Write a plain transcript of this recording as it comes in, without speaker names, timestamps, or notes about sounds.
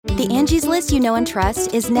The Angie's List you know and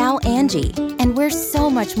trust is now Angie, and we're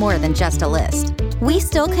so much more than just a list. We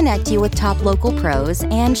still connect you with top local pros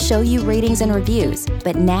and show you ratings and reviews,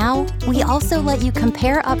 but now we also let you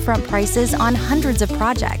compare upfront prices on hundreds of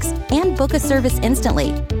projects and book a service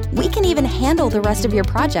instantly. We can even handle the rest of your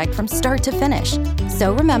project from start to finish.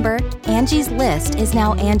 So remember, Angie's List is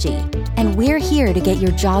now Angie, and we're here to get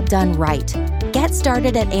your job done right. Get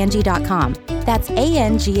started at Angie.com. That's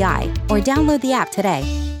ANGI, or download the app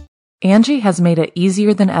today. Angie has made it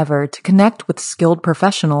easier than ever to connect with skilled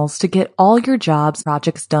professionals to get all your jobs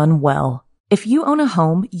projects done well. If you own a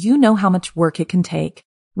home, you know how much work it can take,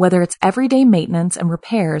 whether it's everyday maintenance and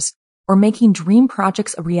repairs or making dream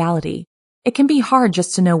projects a reality. It can be hard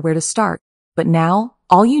just to know where to start, but now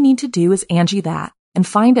all you need to do is Angie that and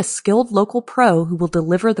find a skilled local pro who will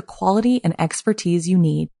deliver the quality and expertise you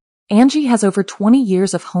need. Angie has over 20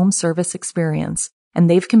 years of home service experience, and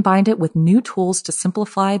they've combined it with new tools to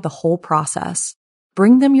simplify the whole process.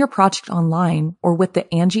 Bring them your project online or with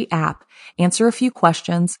the Angie app, answer a few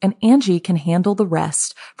questions, and Angie can handle the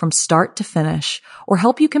rest from start to finish, or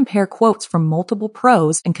help you compare quotes from multiple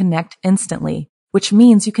pros and connect instantly, which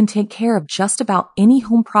means you can take care of just about any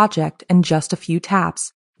home project in just a few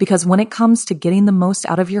taps. Because when it comes to getting the most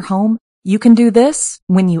out of your home, you can do this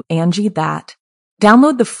when you Angie that.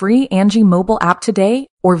 Download the free Angie mobile app today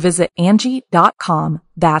or visit Angie.com.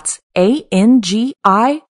 That's ANGI.com.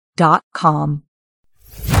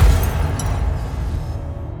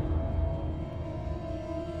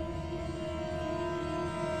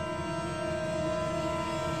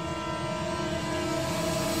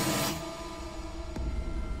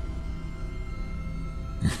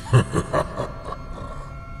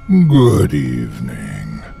 Good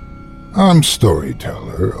evening. I'm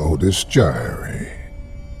storyteller Otis Gyrie,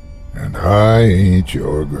 and I ain't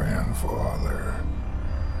your grandfather.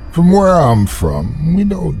 From where I'm from, we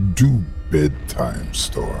don't do bedtime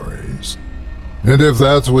stories. And if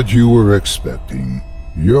that's what you were expecting,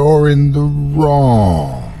 you're in the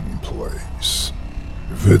wrong place.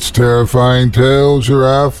 If it's terrifying tales you're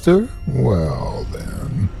after, well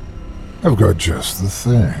then, I've got just the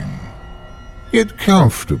thing. Get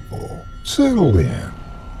comfortable, settle in,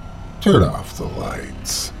 turn off the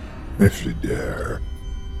lights, if you dare.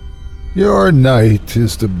 Your night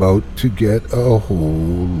is about to get a whole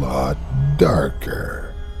lot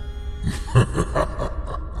darker.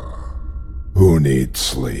 Who needs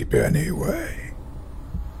sleep anyway?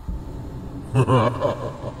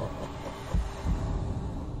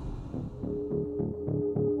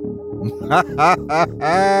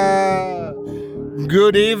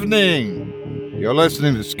 Good evening. You're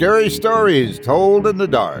listening to Scary Stories Told in the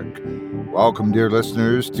Dark. Welcome, dear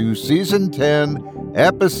listeners, to Season 10,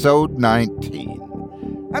 Episode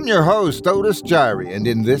 19. I'm your host, Otis Gyrie, and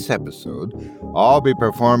in this episode, I'll be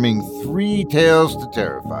performing 3 tales to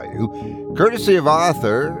terrify you, courtesy of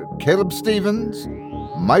author Caleb Stevens,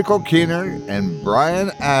 Michael Keener, and Brian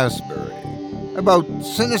Asbury, about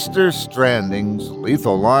sinister strandings,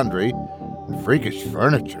 lethal laundry, and freakish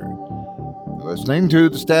furniture. You're listening to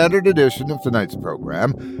the standard edition of tonight's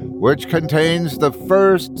program, which contains the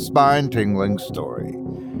first spine-tingling story.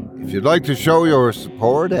 If you'd like to show your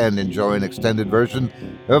support and enjoy an extended version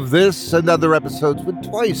of this and other episodes with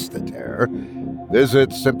twice the terror,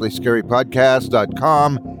 visit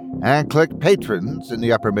simplyscarypodcast.com and click Patrons in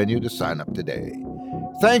the upper menu to sign up today.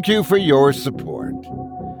 Thank you for your support.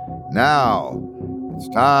 Now, it's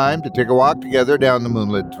time to take a walk together down the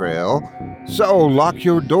moonlit trail, so lock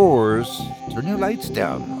your doors, turn your lights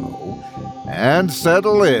down low, and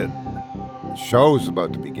settle in. The show's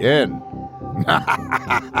about to begin.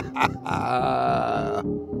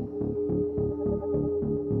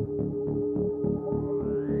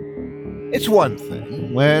 It's one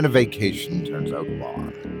thing when a vacation turns out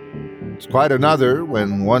long. It's quite another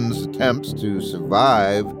when one's attempts to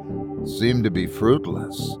survive seem to be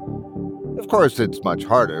fruitless. Of course, it's much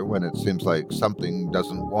harder when it seems like something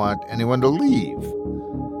doesn't want anyone to leave.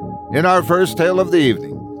 In our first tale of the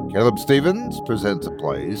evening, Caleb Stevens presents a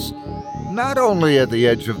place not only at the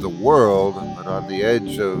edge of the world, but on the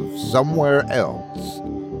edge of somewhere else.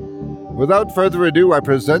 Without further ado, I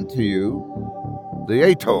present to you The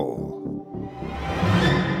Atoll.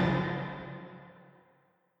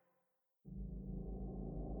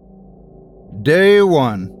 Day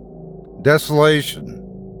 1. Desolation.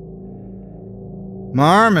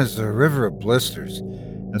 My arm is a river of blisters,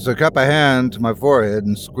 and so I cup a hand to my forehead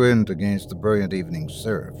and squint against the brilliant evening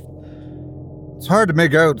surf. It's hard to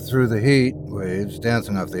make out through the heat waves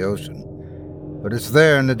dancing off the ocean, but it's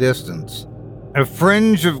there in the distance, a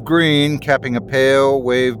fringe of green capping a pale,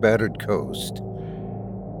 wave-battered coast.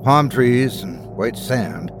 Palm trees and white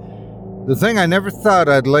sand The thing I never thought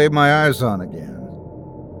I'd lay my eyes on again.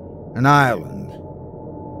 An island.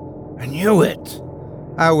 I knew it,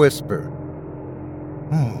 I whisper.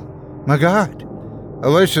 Oh, my God,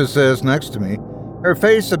 Alicia says next to me, her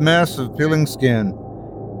face a mess of peeling skin.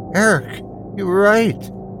 Eric, you were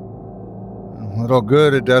right. Little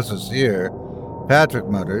good it does us here, Patrick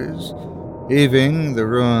mutters, heaving the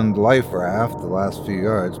ruined life raft the last few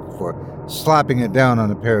yards before slapping it down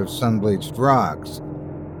on a pair of sun-bleached rocks.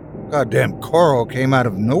 Goddamn coral came out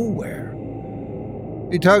of nowhere.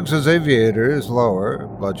 He tugs his aviator's lower,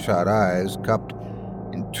 bloodshot eyes cupped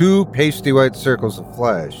in two pasty white circles of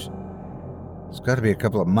flesh. It's got to be a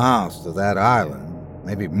couple of miles to that island,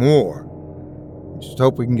 maybe more. Just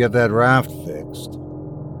hope we can get that raft fixed.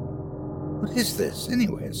 What is this,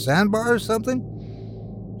 anyway? A sandbar or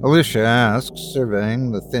something? Alicia asks,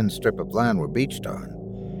 surveying the thin strip of land we're beached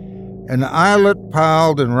on. An islet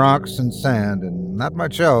piled in rocks and sand, and not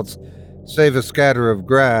much else, save a scatter of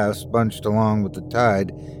grass bunched along with the tide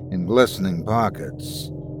in glistening pockets.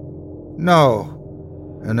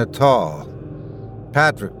 No, an atoll.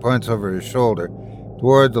 Patrick points over his shoulder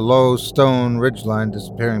toward the low stone ridgeline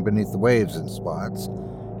disappearing beneath the waves in spots,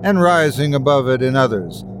 and rising above it in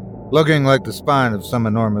others, looking like the spine of some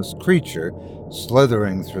enormous creature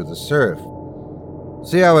slithering through the surf.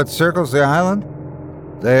 See how it circles the island?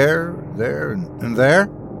 There, and there?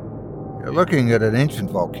 You're looking at an ancient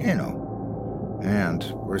volcano. And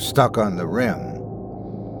we're stuck on the rim.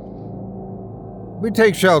 We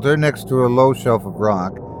take shelter next to a low shelf of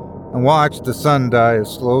rock and watch the sun die a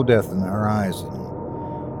slow death in the horizon.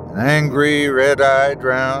 An angry red eye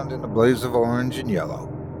drowned in a blaze of orange and yellow.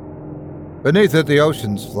 Beneath it, the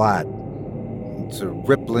ocean's flat. It's a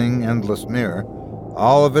rippling, endless mirror,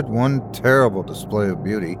 all of it one terrible display of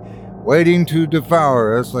beauty, waiting to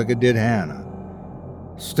devour us like it did Hannah.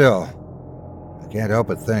 Still, I can't help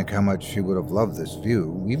but think how much she would have loved this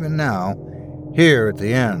view, even now, here at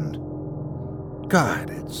the end. God,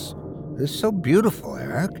 it's so beautiful,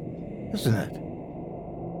 Eric, isn't it?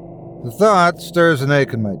 The thought stirs an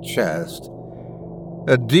ache in my chest.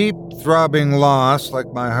 A deep, throbbing loss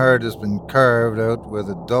like my heart has been carved out with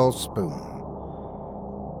a dull spoon.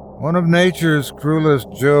 One of nature's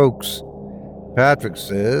cruelest jokes, Patrick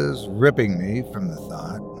says, ripping me from the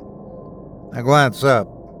thought. I glance up.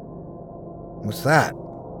 What's that?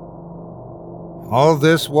 All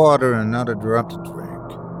this water and not a drop to drink.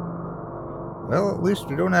 Well, at least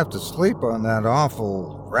we don't have to sleep on that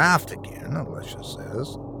awful raft again, Alicia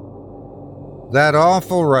says. That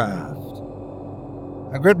awful raft.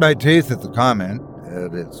 I grit my teeth at the comment,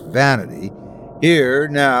 at its vanity, here,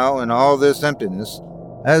 now, in all this emptiness,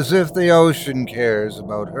 as if the ocean cares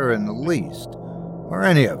about her in the least, or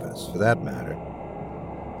any of us, for that matter.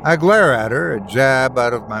 I glare at her, a jab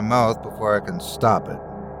out of my mouth before I can stop it.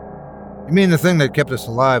 You mean the thing that kept us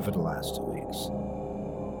alive for the last 2 weeks?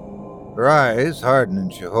 Her eyes harden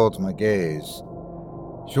and she holds my gaze.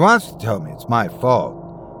 She wants to tell me it's my fault.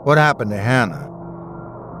 What happened to Hannah?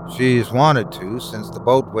 She's wanted to since the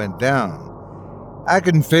boat went down. I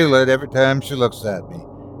can feel it every time she looks at me,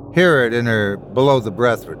 hear it in her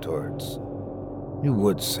below-the-breath retorts. You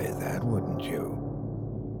would say that, wouldn't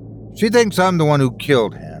you? She thinks I'm the one who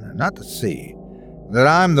killed Hannah, not the sea. That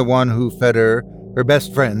I'm the one who fed her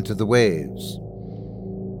best friend, to the waves.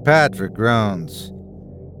 Patrick groans.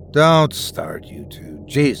 Don't start, you two.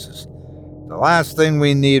 Jesus. The last thing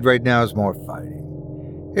we need right now is more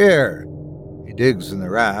fighting. Here. He digs in the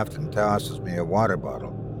raft and tosses me a water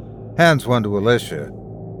bottle. Hands one to Alicia.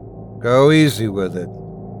 Go easy with it.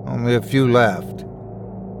 Only a few left.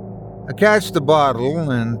 I catch the bottle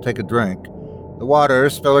and take a drink, the water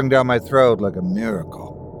spilling down my throat like a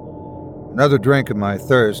miracle. Another drink and my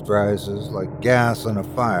thirst rises like gas on a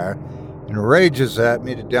fire and rages at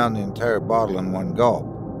me to down the entire bottle in one gulp.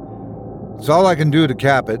 It's all I can do to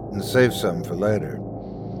cap it and save some for later.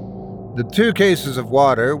 The 2 cases of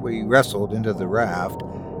water we wrestled into the raft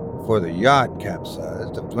before the yacht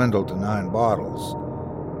capsized have dwindled to 9 bottles.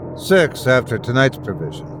 6 after tonight's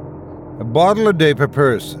provision. A bottle a day per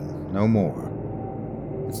person, no more.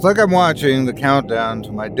 It's like I'm watching the countdown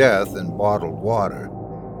to my death in bottled water.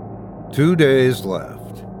 2 days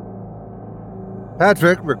left.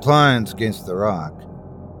 Patrick reclines against the rock.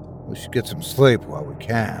 We should get some sleep while we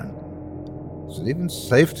can. Is it even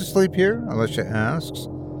safe to sleep here? Alicia asks,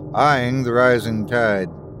 eyeing the rising tide.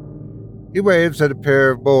 He waves at a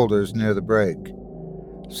pair of boulders near the break.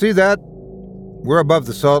 See that? We're above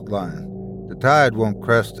the salt line. The tide won't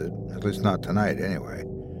crest it, at least not tonight anyway.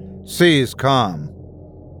 Sea's calm.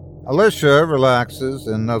 Alicia relaxes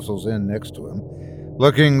and nuzzles in next to him,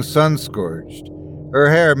 looking sun-scorched, her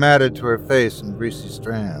hair matted to her face in greasy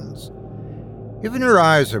strands. Even her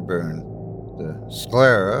eyes are burned, the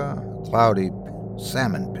sclera a cloudy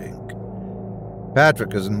salmon pink.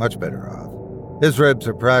 Patrick isn't much better off. His ribs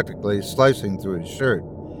are practically slicing through his shirt,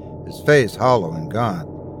 his face hollow and gaunt.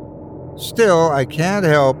 Still, I can't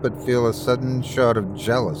help but feel a sudden shot of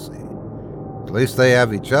jealousy. At least they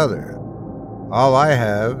have each other. All I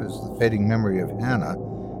have is the fading memory of Hannah,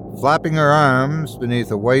 flapping her arms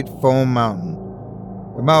beneath a white foam mountain,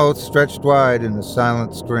 her mouth stretched wide in a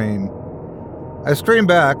silent scream. I scream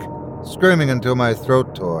back, screaming until my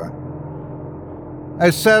throat tore. I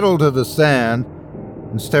settle to the sand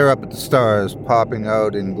and stare up at the stars popping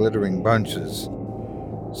out in glittering bunches.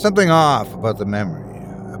 Something off about the memory,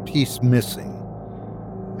 a piece missing.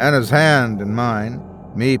 Anna's hand in mine,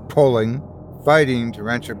 me pulling, fighting to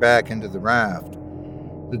wrench her back into the raft.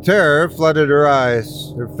 The terror flooded her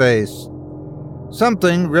eyes, her face.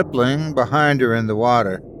 Something rippling behind her in the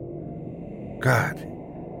water. God,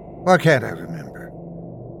 why can't I remember?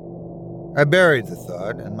 I buried the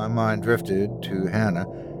thought, and my mind drifted to Hannah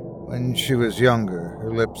when she was younger,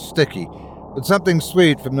 her lips sticky, with something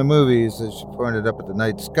sweet from the movies as she pointed up at the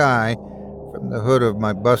night sky from the hood of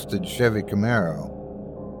my busted Chevy Camaro.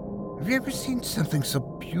 Have you ever seen something so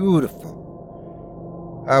beautiful?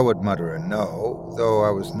 I would mutter a no, though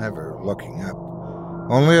I was never looking up,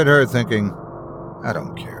 only at her thinking, I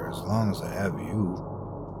don't care as long as I have you.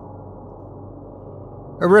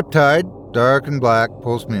 A riptide, dark and black,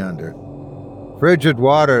 pulls me under. Frigid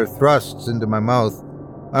water thrusts into my mouth,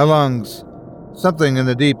 my lungs, something in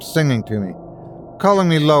the deep singing to me, calling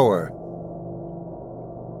me lower.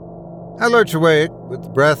 I lurch awake with the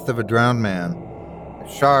breath of a drowned man, a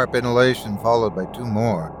sharp inhalation followed by two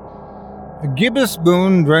more. A gibbous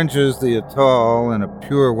moon drenches the atoll in a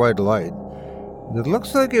pure white light that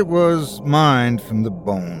looks like it was mined from the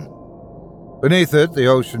bone. Beneath it, the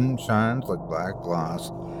ocean shines like black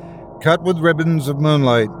glass, cut with ribbons of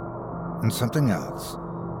moonlight, and something else,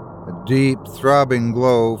 a deep, throbbing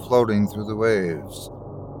glow floating through the waves.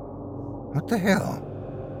 What the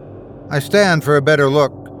hell? I stand for a better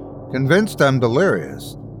look, convinced I'm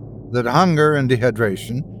delirious, that hunger and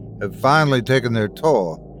dehydration have finally taken their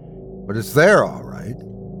toll, but it's there all right.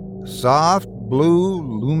 A soft, blue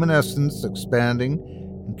luminescence expanding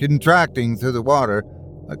and contracting through the water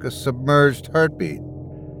like a submerged heartbeat.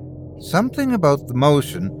 Something about the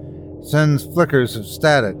motion sends flickers of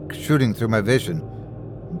static shooting through my vision,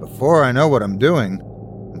 and before I know what I'm doing,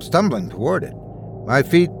 I'm stumbling toward it, my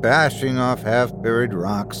feet bashing off half-buried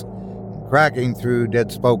rocks and cracking through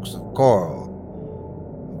dead spokes of coral.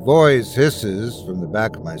 A voice hisses from the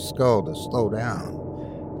back of my skull to slow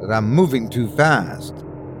down, that I'm moving too fast,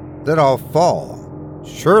 that I'll fall.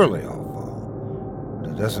 Surely I'll fall.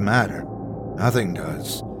 But it doesn't matter. Nothing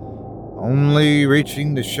does. Only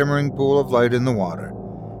reaching the shimmering pool of light in the water,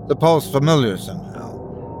 the pulse familiar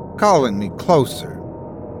somehow, calling me closer.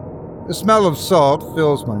 The smell of salt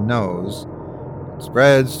fills my nose. It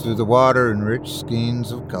spreads through the water in rich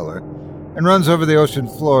skeins of color and runs over the ocean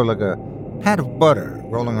floor like a pat of butter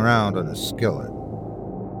rolling around on a skillet.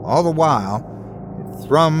 All the while, it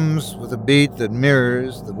thrums with a beat that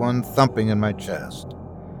mirrors the one thumping in my chest.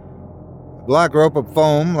 A black rope of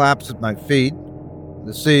foam laps at my feet,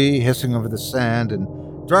 the sea hissing over the sand and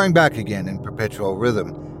drawing back again in perpetual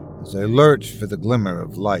rhythm as I lurch for the glimmer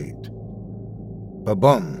of light.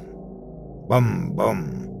 Ba-bum,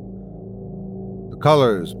 bum-bum. The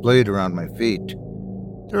colors bleed around my feet.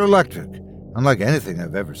 They're electric, unlike anything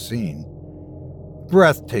I've ever seen.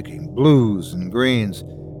 Breathtaking blues and greens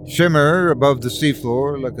shimmer above the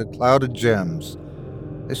seafloor like a cloud of gems.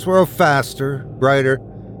 They swirl faster, brighter,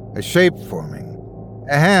 a shape forming,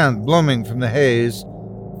 a hand blooming from the haze,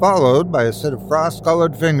 followed by a set of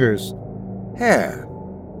frost-colored fingers. Hair.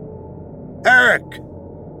 Eric!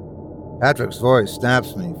 Patrick's voice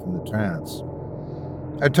snaps me from the trance.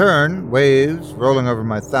 I turn, waves rolling over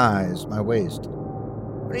my thighs, my waist.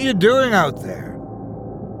 What are you doing out there?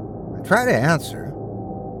 I try to answer,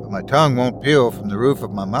 but my tongue won't peel from the roof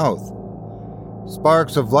of my mouth.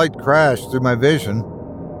 Sparks of light crash through my vision.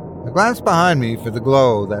 I glance behind me for the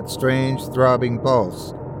glow, that strange throbbing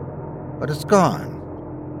pulse. But it's gone.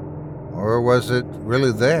 Or was it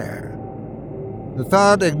really there? The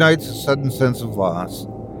thought ignites a sudden sense of loss,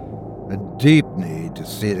 a deep need to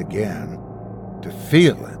see it again, to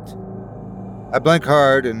feel it. I blink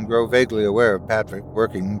hard and grow vaguely aware of Patrick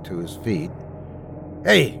working to his feet.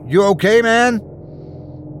 Hey, you okay, man?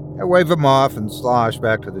 I wave him off and slosh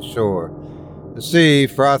back to the shore, the sea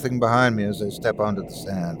frothing behind me as I step onto the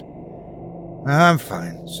sand. I'm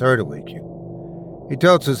fine, sorry to wake you. He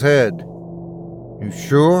tilts his head. You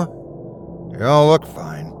sure? You all look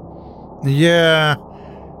fine. Yeah,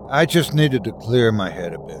 I just needed to clear my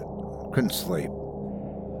head a bit. Couldn't sleep.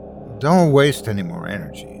 Don't waste any more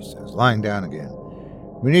energy, he says, lying down again.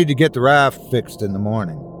 We need to get the raft fixed in the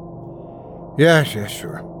morning. Yeah,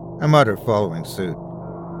 sure. I mutter, following suit.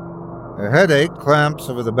 A headache clamps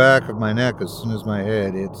over the back of my neck as soon as my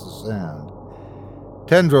head hits the sand.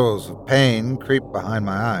 Tendrils of pain creep behind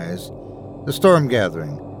my eyes, the storm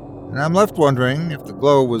gathering, and I'm left wondering if the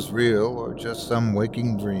glow was real or just some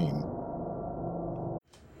waking dream.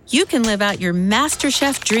 You can live out your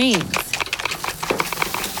MasterChef dreams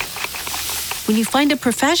when you find a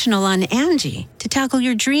professional on Angie to tackle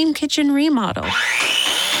your dream kitchen remodel.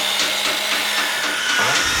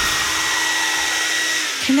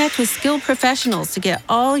 Connect with skilled professionals to get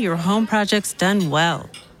all your home projects done well.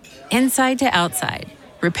 Inside to outside,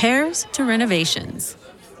 repairs to renovations.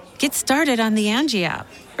 Get started on the Angie app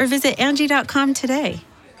or visit Angie.com today.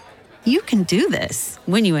 You can do this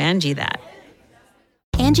when you Angie that.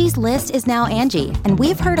 Angie's List is now Angie, and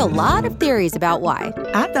we've heard a lot of theories about why.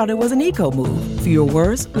 I thought it was an eco move. Fewer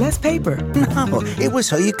words, less paper. No, it was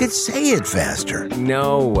so you could say it faster.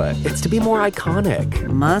 No, it's to be more iconic.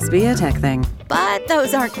 Must be a tech thing. But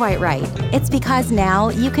those aren't quite right. It's because now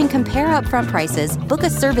you can compare upfront prices, book a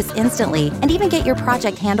service instantly, and even get your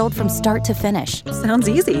project handled from start to finish. Sounds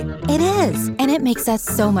easy. It is, and it makes us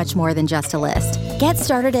so much more than just a list. Get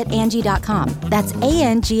started at Angie.com. That's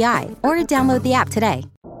ANGI, or download the app today.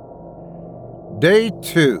 Day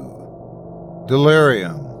 2.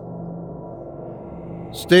 Delirium.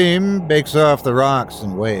 Steam bakes off the rocks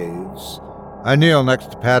in waves. I kneel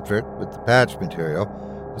next to Patrick with the patch material,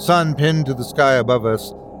 the sun pinned to the sky above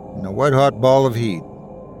us in a white-hot ball of heat.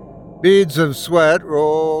 Beads of sweat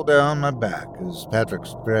roll down my back as Patrick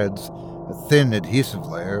spreads a thin adhesive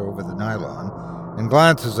layer over the nylon and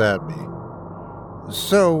glances at me.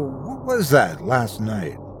 So, what was that last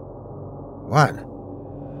night? What?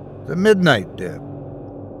 The midnight dip.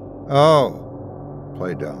 Oh,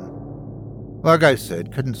 play dumb. Like I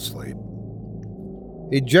said, couldn't sleep.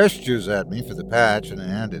 He gestures at me for the patch and I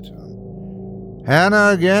hand it to him. Hannah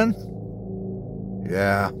again?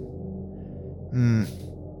 Yeah.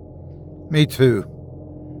 Me too.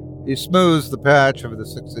 He smooths the patch over the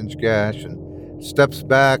 6-inch gash and steps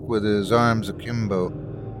back with his arms akimbo.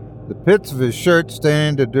 The pits of his shirt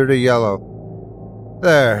stained a dirty yellow.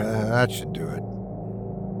 There, that should do it.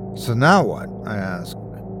 So now what? I asked.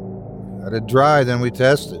 Let it dry, then we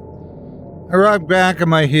test it. I rock back on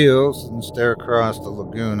my heels and stare across the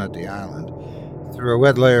lagoon at the island through a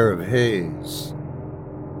wet layer of haze.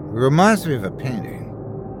 It reminds me of a painting.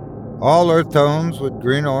 All earth tones with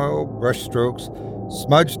green oil brush strokes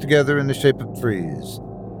smudged together in the shape of trees.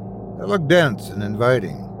 They look dense and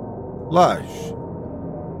inviting, lush.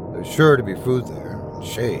 There's sure to be food there, and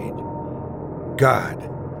shade. God,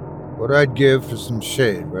 what I'd give for some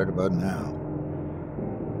shade right about now.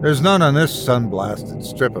 There's none on this sun-blasted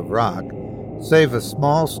strip of rock, save a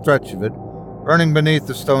small stretch of it running beneath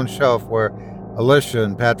the stone shelf where Alicia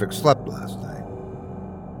and Patrick slept last night.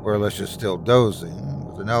 Where Alicia's still dozing,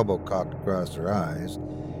 with an elbow cocked across her eyes,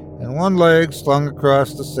 and one leg slung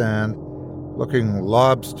across the sand, looking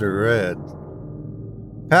lobster red.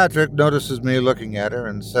 Patrick notices me looking at her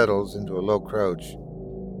and settles into a low crouch.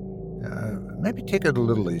 Maybe take it a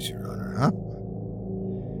little easier on her, huh?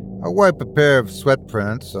 I'll wipe a pair of sweat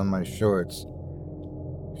prints on my shorts.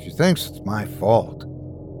 She thinks it's my fault.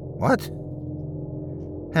 What?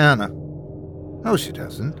 Hannah. No, she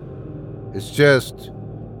doesn't. It's just,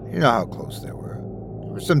 you know how close they were.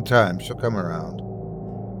 Give her some time, she'll come around.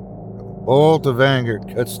 A bolt of anger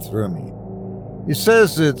cuts through me. He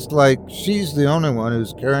says it's like she's the only one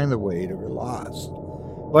who's carrying the weight of her loss.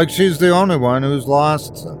 Like she's the only one who's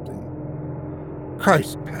lost something.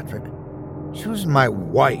 Christ, Patrick. She was my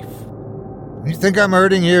wife. You think I'm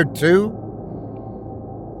hurting here, too?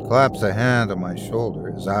 Claps a hand on my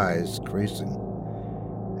shoulder, his eyes creasing.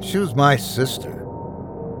 She was my sister.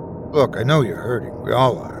 Look, I know you're hurting. We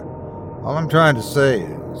all are. All I'm trying to say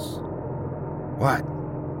is... What?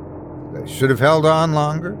 I should have held on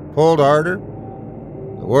longer? Pulled harder?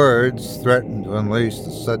 The words threatened to unleash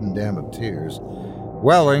the sudden dam of tears,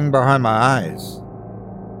 welling behind my eyes.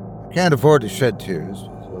 I can't afford to shed tears.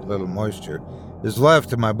 What little moisture is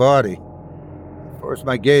left in my body. I force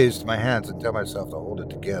my gaze to my hands and tell myself to hold it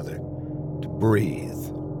together, to breathe.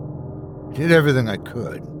 I did everything I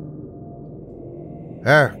could.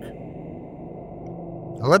 Eric.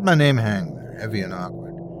 I let my name hang there, heavy and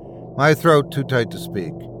awkward, my throat too tight to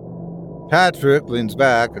speak. Patrick leans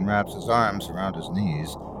back and wraps his arms around his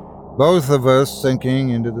knees, both of us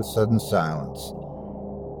sinking into the sudden silence.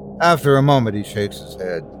 After a moment, he shakes his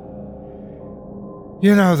head.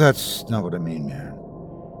 You know, that's not what I mean, man.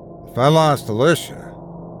 If I lost Alicia,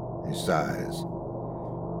 he sighs.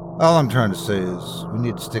 All I'm trying to say is we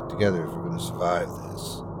need to stick together if we're going to survive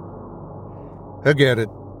this. I get it.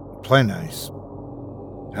 Play nice.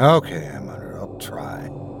 Okay, I mutter, I'll try.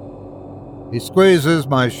 He squeezes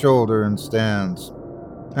my shoulder and stands.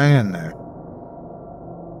 Hang in there.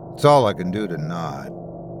 It's all I can do to nod.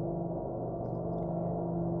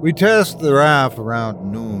 We test the raft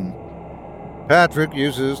around noon. Patrick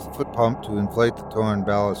uses the foot pump to inflate the torn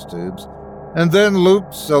ballast tubes, and then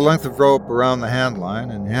loops a length of rope around the handline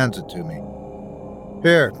and hands it to me.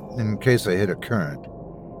 Here, in case I hit a current.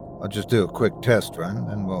 I'll just do a quick test run,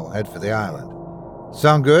 then we'll head for the island.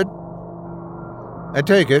 Sound good? I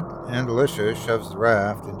take it, and Alicia shoves the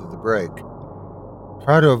raft into the break.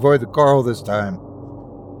 Try to avoid the coral this time.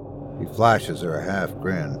 He flashes her a half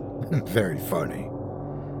grin. Very funny.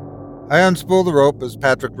 I unspool the rope as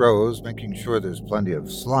Patrick rows, making sure there's plenty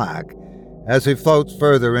of slack, as he floats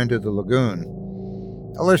further into the lagoon.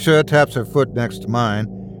 Alicia taps her foot next to mine,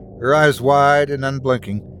 her eyes wide and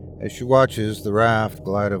unblinking as she watches the raft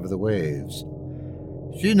glide over the waves.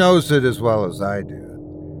 She knows it as well as I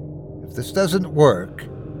do. If this doesn't work,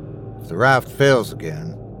 if the raft fails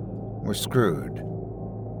again, we're screwed.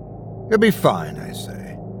 You'll be fine, I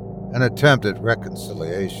say, an attempt at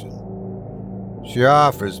reconciliation. She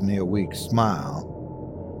offers me a weak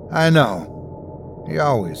smile. I know, he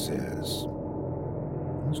always is.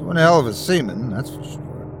 He's one hell of a seaman, that's for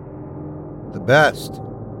sure. The best.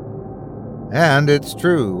 And it's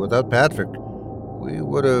true, without Patrick, we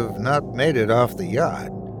would have not made it off the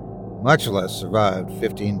yacht, much less survived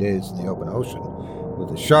 15 days in the open ocean, with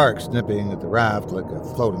the sharks nipping at the raft like a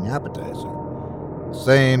floating appetizer.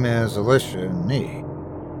 Same as Alicia and me.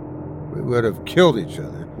 We would have killed each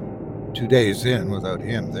other 2 days in without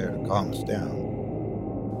him there to calm us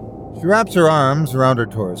down. She wraps her arms around her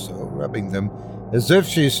torso, rubbing them as if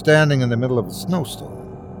she's standing in the middle of a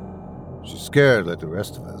snowstorm. She's scared like the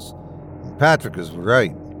rest of us. And Patrick is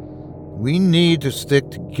right. We need to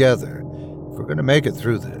stick together if we're going to make it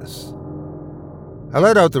through this. I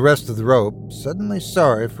let out the rest of the rope, suddenly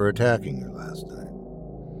sorry for attacking her last night.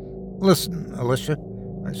 Listen, Alicia,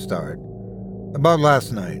 I start. About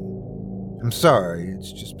last night. I'm sorry,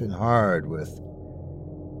 it's just been hard with...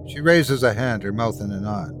 She raises a hand, her mouth in a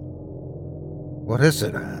knot. What is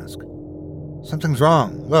it, I ask. Something's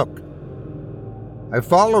wrong, look. I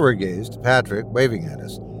follow her gaze to Patrick, waving at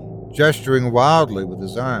us, gesturing wildly with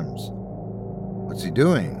his arms. What's he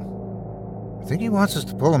doing? I think he wants us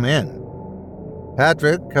to pull him in.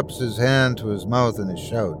 Patrick cups his hand to his mouth in a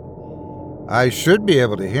shout. I should be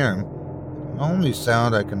able to hear him, but the only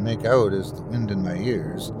sound I can make out is the wind in my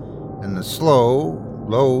ears and the slow,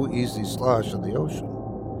 low, easy slosh of the ocean.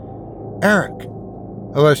 Eric!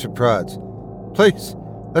 Alicia prods. Please,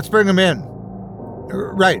 let's bring him in.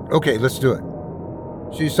 Right, okay, let's do it.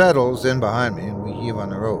 She settles in behind me and we heave on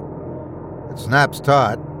the rope. It snaps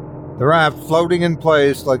taut, the raft floating in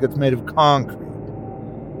place like it's made of concrete.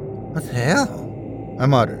 What the hell? I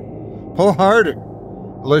mutter. Pull harder,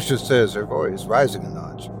 Alicia says, her voice rising a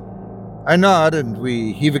notch. I nod and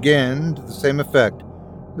we heave again to the same effect,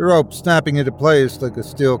 the rope snapping into place like a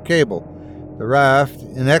steel cable, the raft,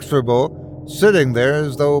 inexorable, sitting there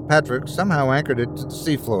as though Patrick somehow anchored it to the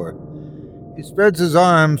seafloor. He spreads his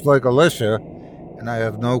arms like Alicia, and I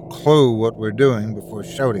have no clue what we're doing before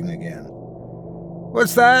shouting again.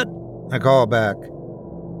 What's that? I call back.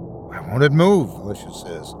 Why won't it move? Alicia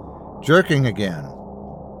says, jerking again.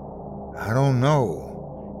 I don't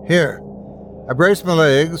know. Here. I brace my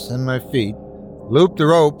legs and my feet, loop the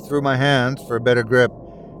rope through my hands for a better grip,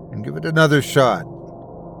 and give it another shot.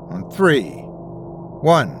 On 3.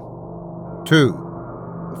 1, 2.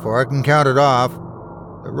 Before I can count it off,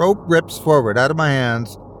 the rope rips forward out of my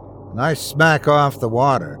hands, and I smack off the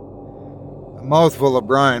water. A mouthful of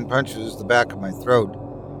brine punches the back of my throat,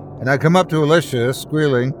 and I come up to Alicia,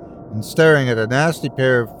 squealing and staring at a nasty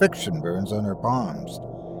pair of fiction burns on her palms.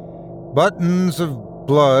 Buttons of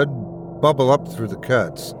blood bubble up through the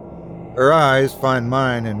cuts. Her eyes find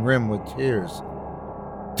mine and rim with tears.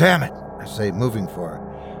 Damn it, I say, moving for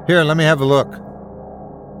her. Here, let me have a look.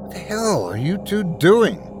 What the hell are you two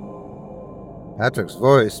doing? Patrick's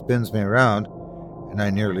voice spins me around, and I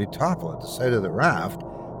nearly topple at the sight of the raft,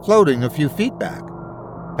 floating a few feet back.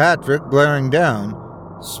 Patrick glaring down,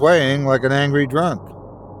 swaying like an angry drunk.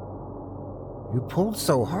 You pulled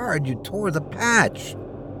so hard you tore the patch.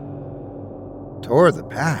 Tore the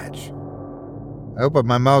patch? I open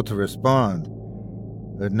my mouth to respond,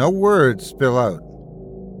 but no words spill out.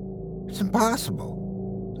 It's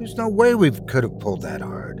impossible. There's no way we could have pulled that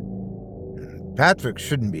hard. And Patrick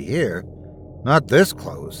shouldn't be here. Not this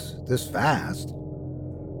close, this fast.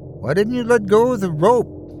 Why didn't you let go of the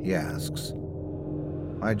rope? He asks.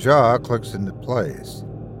 My jaw clicks into place.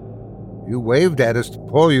 You waved at us to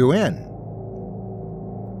pull you in.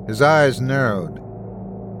 His eyes narrowed.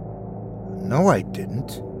 No, I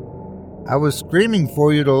didn't. I was screaming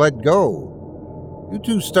for you to let go. You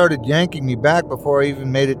two started yanking me back before I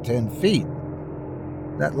even made it 10 feet.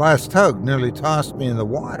 That last tug nearly tossed me in the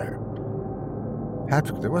water.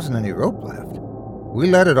 Patrick, there wasn't any rope left. We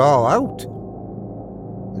let it all out.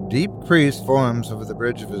 A deep crease forms over the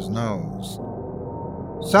bridge of his nose.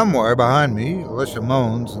 Somewhere behind me, Alicia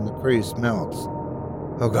moans and the crease melts.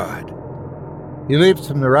 Oh, God. He leaps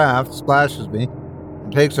from the raft, splashes me,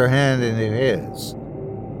 and takes her hand into his.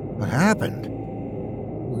 What happened?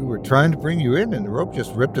 We were trying to bring you in, and the rope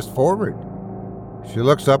just ripped us forward. She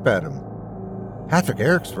looks up at him. Patrick,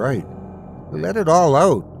 Eric's right. We let it all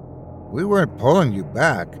out. We weren't pulling you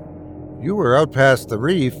back. You were out past the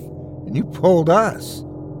reef, and you pulled us.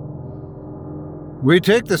 We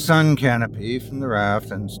take the sun canopy from the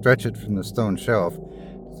raft and stretch it from the stone shelf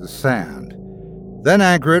to the sand, then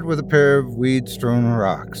anchor it with a pair of weed-strewn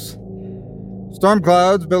rocks. Storm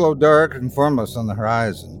clouds billow dark and formless on the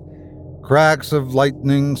horizon, cracks of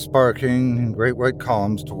lightning sparking in great white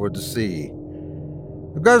columns toward the sea.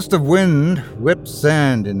 A gust of wind whips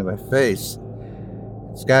sand into my face.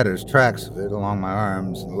 It scatters tracks of it along my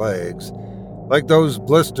arms and legs, like those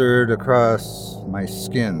blistered across my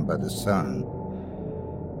skin by the sun.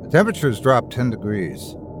 The temperature's dropped 10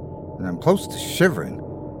 degrees, and I'm close to shivering,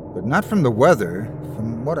 but not from the weather,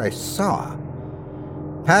 from what I saw.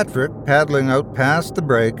 Patrick paddling out past the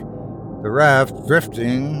break, the raft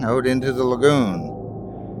drifting out into the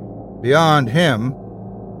lagoon. Beyond him,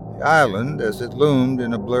 the island as it loomed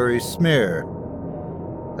in a blurry smear.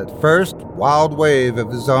 That first wild wave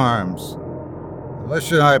of his arms.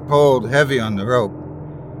 Alicia and I pulled heavy on the rope.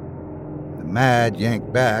 The mad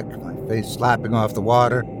yanked back, my face slapping off the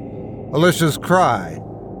water. Alicia's cry.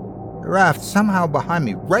 The raft somehow behind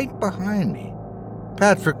me, right behind me.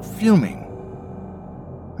 Patrick fuming.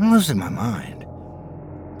 I'm losing my mind.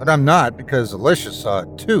 But I'm not, because Alicia saw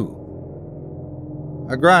it too.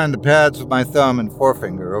 I grind the pads with my thumb and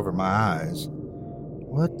forefinger over my eyes.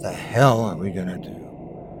 What the hell are we gonna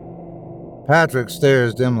do? Patrick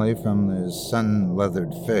stares dimly from his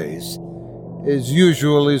sun-leathered face, his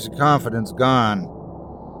usual easy confidence gone.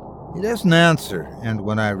 He doesn't answer, and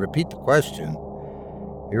when I repeat the question,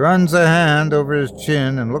 he runs a hand over his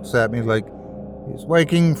chin and looks at me like he's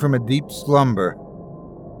waking from a deep slumber.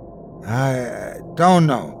 I don't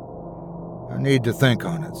know. I need to think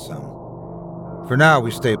on it some. For now, we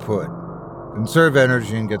stay put, conserve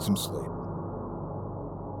energy, and get some sleep.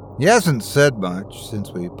 He hasn't said much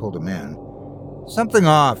since we pulled him in. Something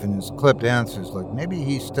off in his clipped answers, like maybe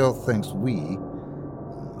he still thinks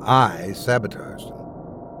I sabotaged him.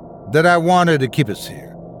 That I wanted to keep us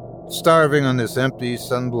here, starving on this empty,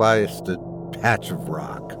 sun-blasted patch of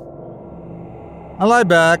rock. I lie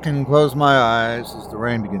back and close my eyes as the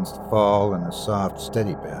rain begins to fall in a soft,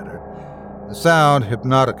 steady patter, the sound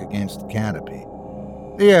hypnotic against the canopy,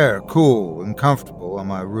 the air cool and comfortable on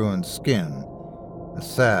my ruined skin, a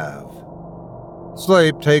salve.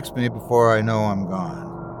 Sleep takes me before I know I'm gone.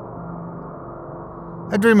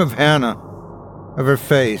 I dream of Hannah, of her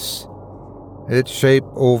face, its shape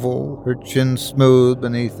oval, her chin smooth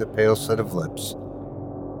beneath a pale set of lips.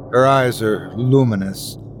 Her eyes are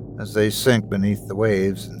luminous as they sink beneath the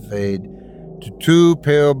waves and fade to 2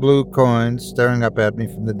 pale blue coins staring up at me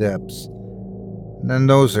from the depths. And then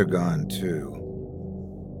those are gone, too.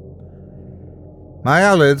 My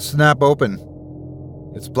eyelids snap open.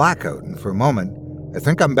 It's blackout, and for a moment, I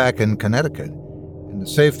think I'm back in Connecticut, in the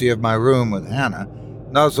safety of my room with Hannah,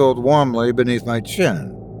 nuzzled warmly beneath my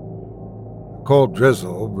chin. A cold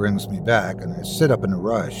drizzle brings me back, and I sit up in a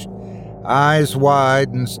rush, eyes wide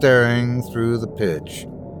and staring through the pitch.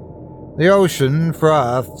 The ocean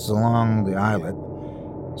froths along the islet,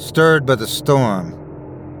 stirred by the storm.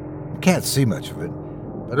 I can't see much of it,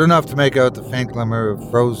 but enough to make out the faint glimmer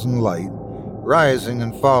of frozen light rising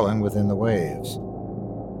and falling within the waves.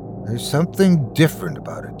 There's something different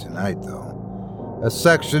about it tonight, though. A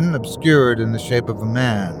section obscured in the shape of a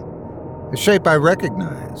man, a shape I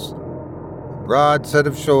recognize. A broad set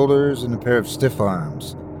of shoulders and a pair of stiff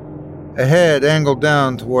arms. A head angled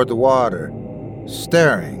down toward the water,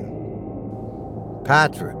 staring.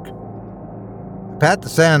 Patrick. I pat the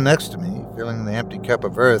sand next to me, filling the empty cup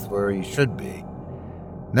of earth where he should be.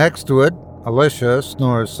 Next to it, Alicia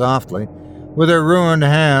snores softly, with her ruined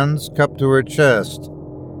hands cupped to her chest.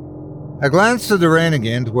 I glance through the rain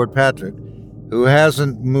again toward Patrick, who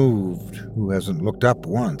hasn't moved, who hasn't looked up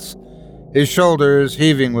once, his shoulders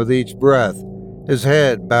heaving with each breath, his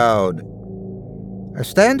head bowed. I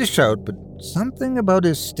stand to shout, but something about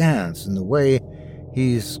his stance and the way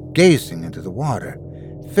he's gazing into the water,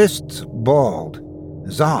 fists balled,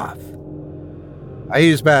 is off. I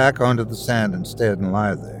ease back onto the sand instead and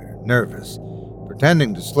lie there, nervous,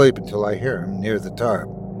 pretending to sleep until I hear him near the tarp.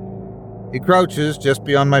 He crouches just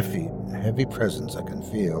beyond my feet, a heavy presence I can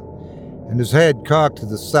feel, and his head cocked to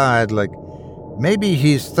the side like maybe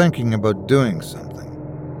he's thinking about doing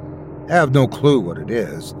something. I have no clue what it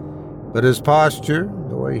is, but his posture,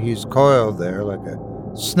 the way he's coiled there like a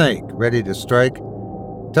snake ready to strike,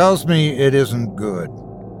 tells me it isn't good.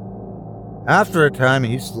 After a time,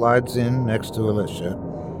 he slides in next to Alicia,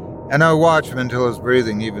 and I watch him until his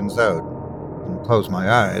breathing evens out, and close my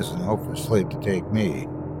eyes and hope for sleep to take me.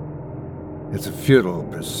 It's a futile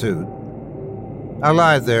pursuit. I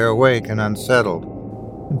lie there awake and unsettled,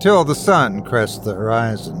 until the sun crests the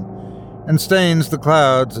horizon and stains the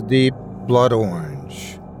clouds a deep blood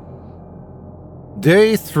orange.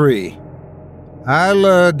 Day 3.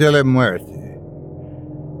 Isla de la Muerte.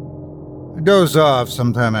 I doze off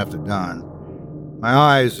sometime after dawn. My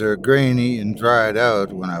eyes are grainy and dried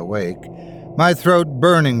out when I wake, my throat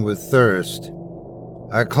burning with thirst.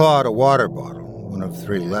 I clawed a water bottle, one of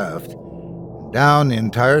 3 left, and down the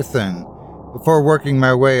entire thing before working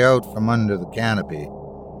my way out from under the canopy.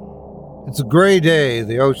 It's a gray day,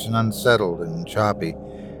 the ocean unsettled and choppy,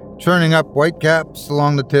 churning up whitecaps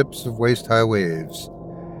along the tips of waist-high waves.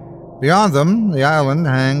 Beyond them, the island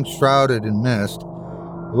hangs shrouded in mist,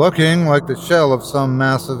 looking like the shell of some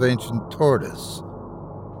massive ancient tortoise.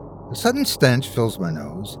 A sudden stench fills my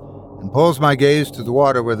nose and pulls my gaze to the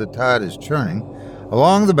water where the tide is churning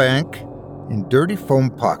along the bank in dirty foam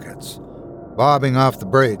pockets, bobbing off the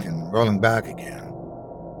break and rolling back again.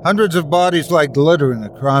 Hundreds of bodies lie glittering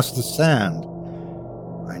across the sand.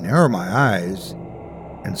 I narrow my eyes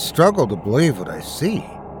and struggle to believe what I see.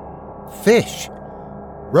 Fish.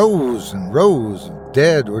 Rows and rows of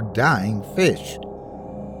dead or dying fish.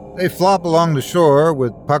 They flop along the shore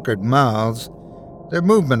with puckered mouths, their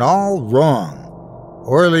movement all wrong.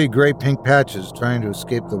 Oily gray-pink patches trying to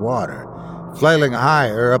escape the water, flailing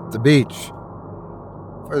higher up the beach.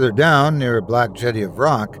 Further down, near a black jetty of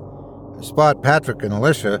rock, I spot Patrick and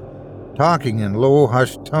Alicia talking in low,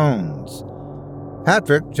 hushed tones.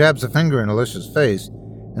 Patrick jabs a finger in Alicia's face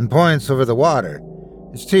and points over the water,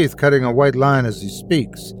 his teeth cutting a white line as he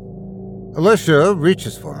speaks. Alicia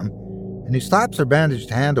reaches for him, and he slaps her bandaged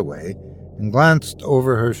hand away and glanced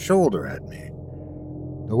over her shoulder at me.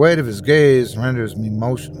 The weight of his gaze renders me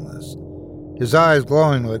motionless, his eyes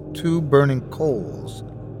glowing like 2 burning coals.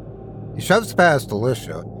 He shoves past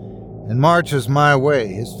Alicia and marches my way,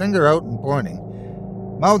 his finger out and pointing,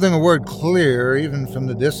 mouthing a word clear even from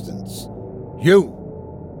the distance. You!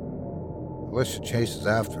 Alicia chases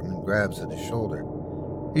after him and grabs at his shoulder.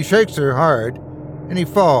 He shakes her hard, and he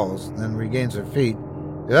falls, then regains her feet,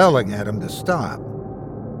 yelling at him to stop.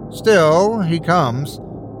 Still, he comes,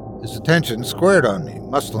 his attention squared on me,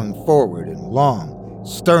 muscling forward in long,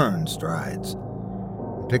 stern strides.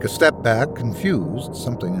 I take a step back, confused,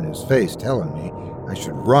 something in his face telling me I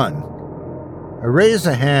should run. I raise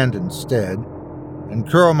a hand instead and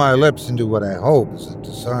curl my lips into what I hope is a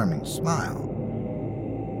disarming smile.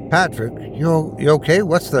 Patrick, you okay?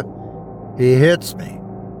 What's the... He hits me,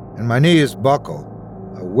 and my knees buckle,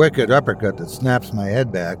 a wicked uppercut that snaps my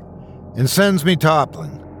head back and sends me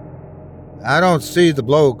toppling. I don't see the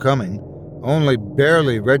blow coming, only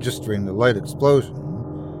barely registering the light explosion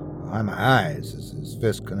behind my eyes as his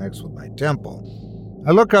fist connects with my temple.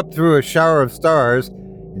 I look up through a shower of stars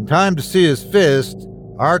in time to see his fist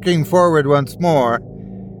arcing forward once more,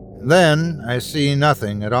 and then I see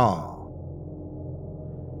nothing at all.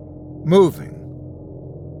 Moving.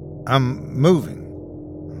 I'm moving.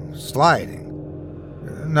 Sliding.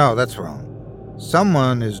 No, that's wrong.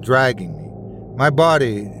 Someone is dragging me, my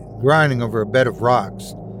body grinding over a bed of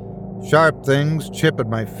rocks. Sharp things chip at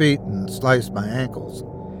my feet and slice my ankles.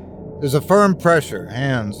 There's a firm pressure,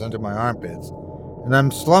 hands under my armpits, and I'm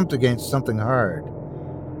slumped against something hard.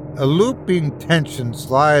 A looping tension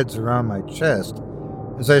slides around my chest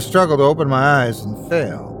as I struggle to open my eyes and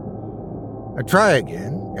fail. I try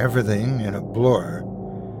again, everything in a blur.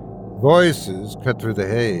 Voices cut through the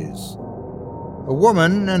haze. A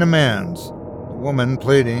woman and a man's. The woman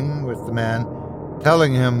pleading with the man,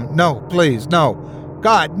 telling him, "No, please, no.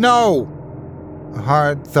 God, no!" A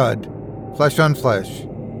hard thud, flesh on flesh.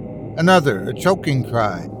 Another, a choking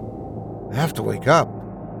cry. I have to wake up.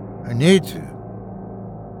 I need to.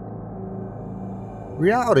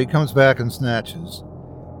 Reality comes back in snatches.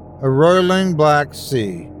 A roiling black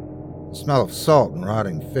sea, the smell of salt and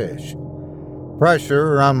rotting fish.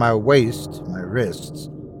 Pressure around my waist, my wrists.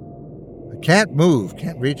 I can't move,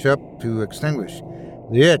 can't reach up to extinguish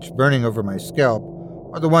the itch burning over my scalp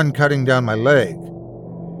or the one cutting down my leg.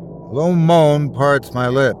 A low moan parts my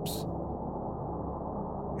lips.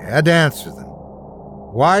 You had to answer them.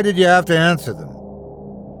 Why did you have to answer them?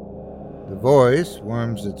 The voice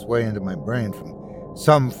worms its way into my brain from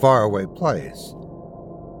some faraway place.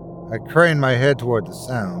 I crane my head toward the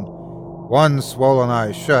sound, one swollen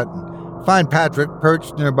eye shut, and find Patrick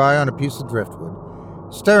perched nearby on a piece of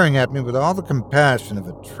driftwood, staring at me with all the compassion of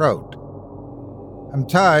a trout. I'm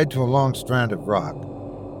tied to a long strand of rock,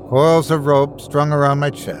 coils of rope strung around my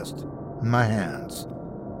chest and my hands.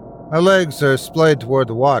 My legs are splayed toward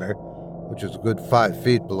the water, which is a good 5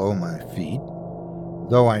 feet below my feet,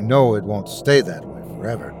 though I know it won't stay that way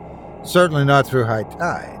forever, certainly not through high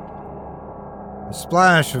tide. A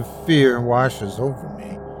splash of fear washes over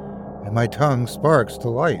me, and my tongue sparks to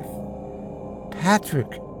life.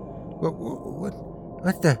 Patrick,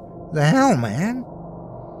 what the hell, man?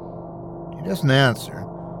 He doesn't answer,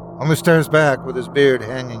 only stares back with his beard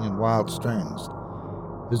hanging in wild strings.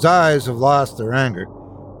 His eyes have lost their anger,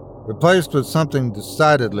 replaced with something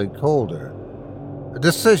decidedly colder. A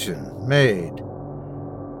decision made.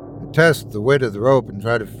 I test the weight of the rope and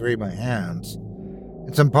try to free my hands.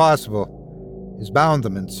 It's impossible. He's bound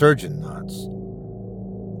them in surgeon knots.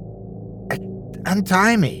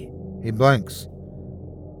 Untie me, he blinks.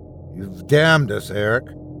 You've damned us, Eric.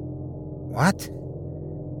 What?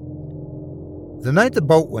 The night the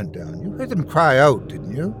boat went down, you heard them cry out,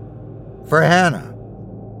 didn't you? For Hannah.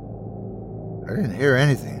 I didn't hear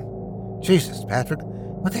anything. Jesus, Patrick,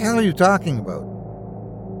 what the hell are you talking about?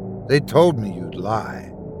 They told me you'd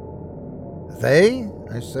lie. They?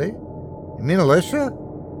 I say. You mean Alicia?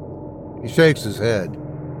 He shakes his head.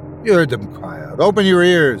 You heard them cry out. Open your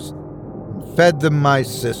ears. And fed them my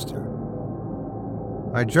sister.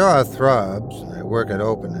 My jaw throbs, and I work it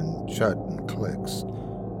open and shut and clicks.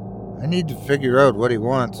 I need to figure out what he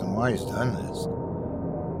wants and why he's done this.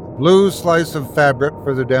 A blue slice of fabric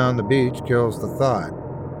further down the beach kills the thought.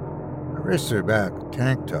 My wrists are back,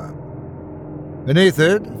 tank top. Beneath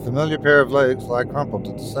it, a familiar pair of legs lie crumpled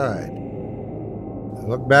to the side. I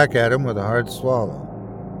look back at him with a hard swallow.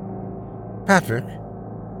 Patrick,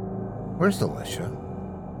 where's Alicia?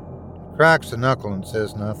 He cracks a knuckle and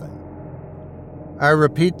says nothing. I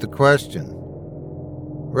repeat the question.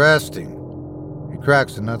 Resting. He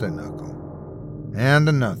cracks another knuckle. And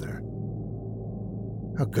another.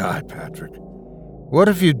 Oh, God, Patrick. What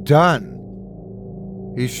have you done?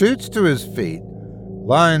 He shoots to his feet,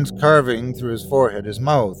 lines carving through his forehead, his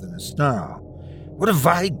mouth, and his snarl. What have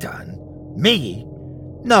I done? Me?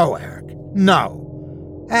 No, Eric,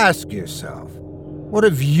 no. Ask yourself, what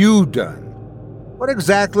have you done? What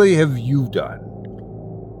exactly have you done?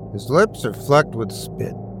 His lips are flecked with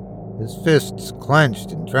spit, his fists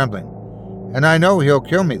clenched and trembling, and I know he'll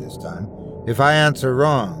kill me this time if I answer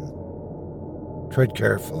wrong. Tread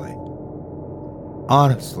carefully.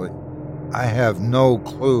 Honestly, I have no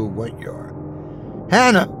clue what you're.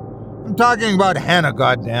 Hannah! I'm talking about Hannah,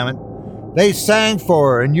 goddammit. They sang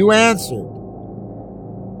for her and you answered.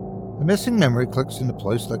 The missing memory clicks into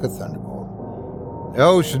place like a thunderbolt. The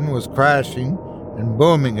ocean was crashing and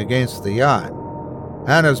booming against the yacht.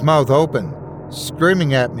 Hannah's mouth open,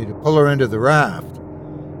 screaming at me to pull her into the raft.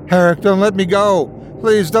 Eric, don't let me go!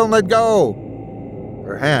 Please don't let go!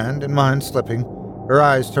 Her hand and mine slipping, her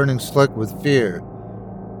eyes turning slick with fear.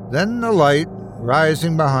 Then the light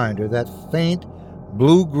rising behind her, that faint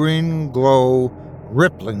blue-green glow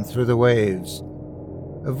rippling through the waves.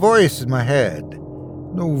 A voice in my head.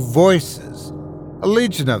 No voices. A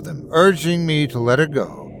legion of them urging me to let her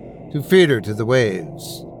go, to feed her to the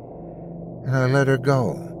waves. And I let her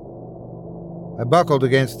go. I buckled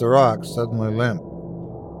against the rocks, suddenly limp.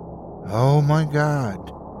 Oh my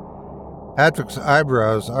God. Patrick's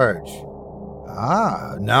eyebrows arch.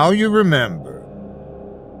 Ah, now you remember.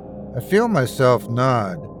 I feel myself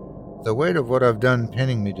nod, the weight of what I've done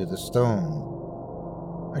pinning me to the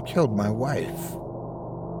stone. I killed my wife.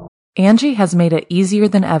 Angie has made it easier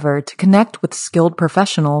than ever to connect with skilled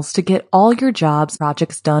professionals to get all your jobs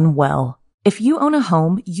projects done well. If you own a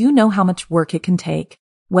home, you know how much work it can take,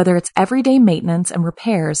 whether it's everyday maintenance and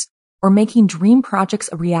repairs or making dream projects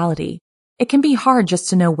a reality. It can be hard just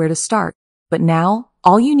to know where to start, but now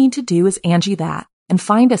all you need to do is Angie that and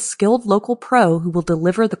find a skilled local pro who will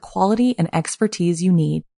deliver the quality and expertise you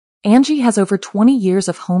need. Angie has over 20 years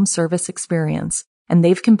of home service experience, and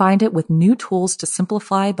they've combined it with new tools to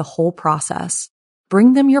simplify the whole process.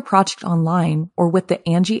 Bring them your project online or with the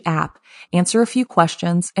Angie app, answer a few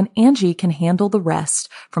questions, and Angie can handle the rest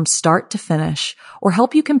from start to finish or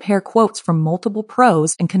help you compare quotes from multiple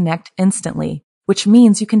pros and connect instantly, which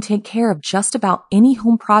means you can take care of just about any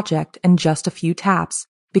home project in just a few taps.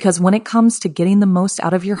 Because when it comes to getting the most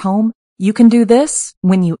out of your home, you can do this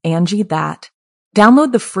when you Angie that.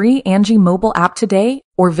 Download the free Angie mobile app today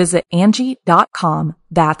or visit Angie.com.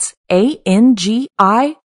 That's ANGI.com.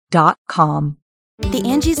 The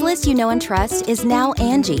Angie's List you know and trust is now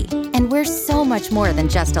Angie, and we're so much more than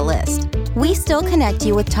just a list. We still connect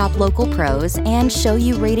you with top local pros and show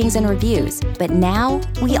you ratings and reviews, but now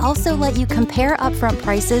we also let you compare upfront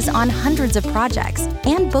prices on hundreds of projects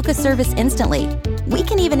and book a service instantly. We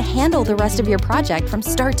can even handle the rest of your project from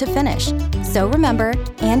start to finish. So remember,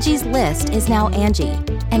 Angie's List is now Angie,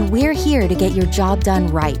 and we're here to get your job done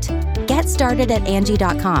right. Get started at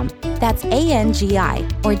Angie.com. That's ANGI,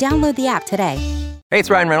 or download the app today. Hey, it's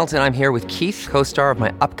Ryan Reynolds, and I'm here with Keith, co-star of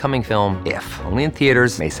my upcoming film, If, only in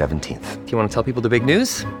theaters May 17th. Do you want to tell people the big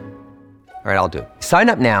news? All right, I'll do it. Sign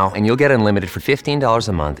up now and you'll get unlimited for $15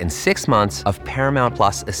 a month and 6 months of Paramount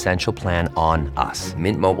Plus Essential Plan on us.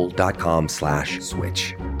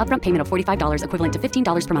 MintMobile.com/switch. Upfront payment of $45 equivalent to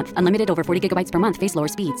 $15 per month. Unlimited over 40 gigabytes per month. Face lower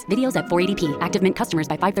speeds. Videos at 480p. Active Mint customers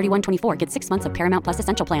by 531.24 get 6 months of Paramount Plus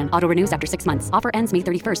Essential Plan. Auto renews after 6 months. Offer ends May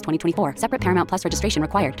 31st, 2024. Separate Paramount Plus registration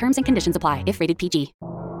required. Terms and conditions apply if rated PG.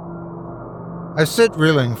 I sit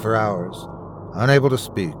reeling for hours, unable to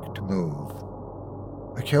speak, to move.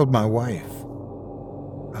 I killed my wife.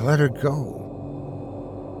 I let her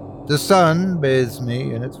go. The sun bathes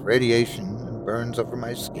me in its radiation and burns over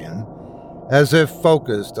my skin, as if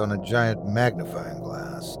focused on a giant magnifying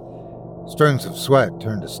glass. Strings of sweat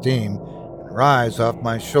turn to steam and rise off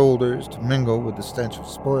my shoulders to mingle with the stench of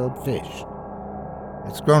spoiled fish.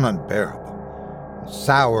 It's grown unbearable, a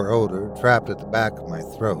sour odor trapped at the back of my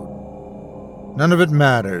throat. None of it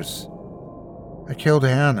matters. I killed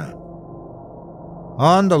Hannah.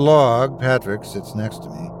 On the log, Patrick sits next to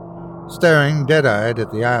me, staring dead-eyed at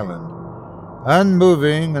the island,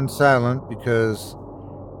 unmoving and silent because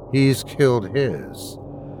he's killed his.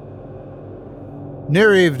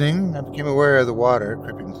 Near evening, I became aware of the water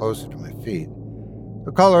creeping closer to my feet.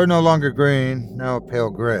 The color no longer green, now a pale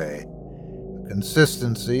gray. The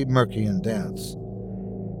consistency murky and dense.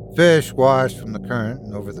 Fish washed from the current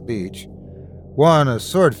and over the beach. One, a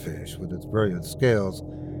swordfish with its brilliant scales,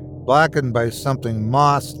 blackened by something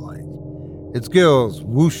moss-like, its gills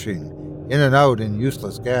whooshing in and out in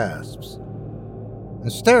useless gasps. I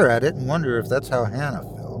stare at it and wonder if that's how Hannah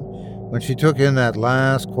felt when she took in that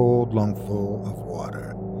last cold lungful of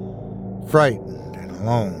water. Frightened and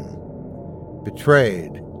alone.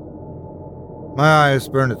 Betrayed. My eyes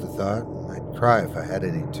burn at the thought. I'd cry if I had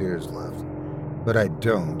any tears left, but I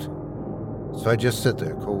don't. So I just sit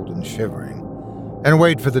there cold and shivering and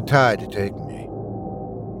wait for the tide to take me.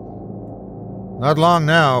 Not long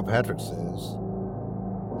now, Patrick says.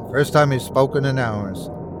 The first time he's spoken in hours.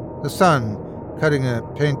 The sun cutting a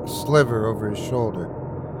pink sliver over his shoulder.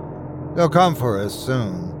 They'll come for us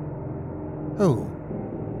soon. Who?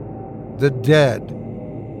 The dead.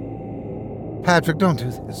 Patrick, don't do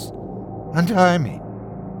this. Untie me.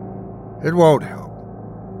 It won't help.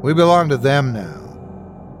 We belong to them now.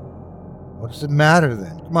 What does it matter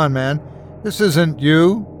then? Come on, man. This isn't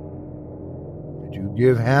you. Did you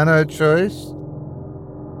give Hannah a choice?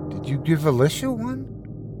 Did you give Alicia one?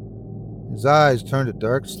 His eyes turn to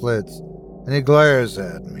dark slits, and he glares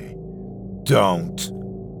at me. Don't.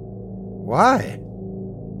 Why?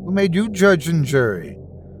 Who made you judge and jury?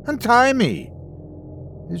 Untie me.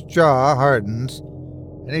 His jaw hardens,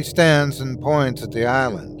 and he stands and points at the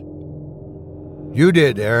island. You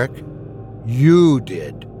did, Eric. You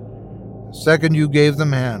did. The second you gave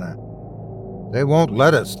them Hannah. They won't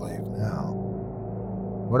let us leave now.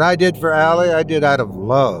 What I did for Allie, I did out of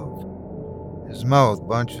love. His mouth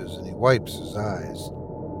bunches and he wipes his eyes.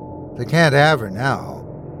 They can't have her now.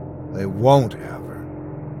 They won't have her.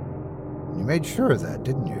 You made sure of that,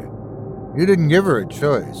 didn't you? You didn't give her a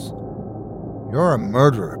choice. You're a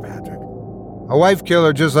murderer, Patrick. A wife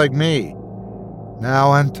killer just like me.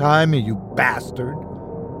 Now untie me, you bastard.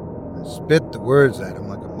 I spit the words at him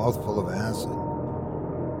like a mouthful of acid.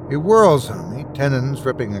 He whirls on me, tendons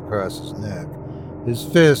ripping across his neck, his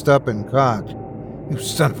fist up and cocked. You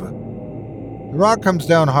son of a... The rock comes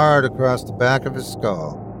down hard across the back of his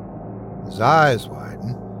skull. His eyes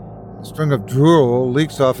widen. A string of drool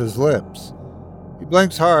leaks off his lips. He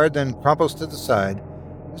blinks hard, then crumples to the side,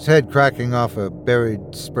 his head cracking off a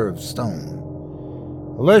buried spur of stone.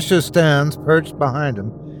 Alicia stands perched behind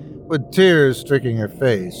him, with tears streaking her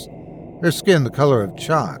face, her skin the color of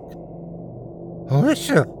chalk.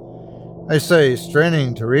 "Alicia," I say,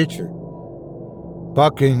 straining to reach her,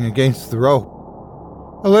 bucking against the rope.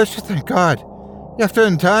 "Alicia, thank God. You have to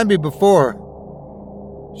untie me before."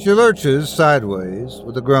 She lurches sideways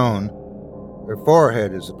with a groan. Her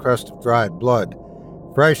forehead is a crust of dried blood,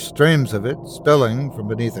 fresh streams of it spilling from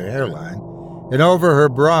beneath her hairline and over her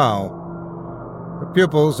brow. Her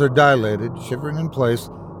pupils are dilated, shivering in place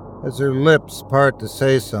as her lips part to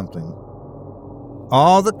say something.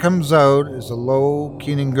 All that comes out is a low,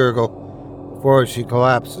 keening gurgle before she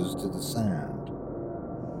collapses to the sand.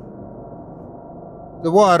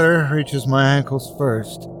 The water reaches my ankles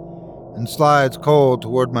first and slides cold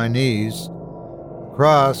toward my knees.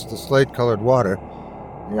 Across the slate-colored water,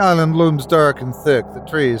 the island looms dark and thick, the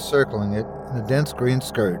trees circling it in a dense green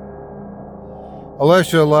skirt.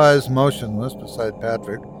 Alicia lies motionless beside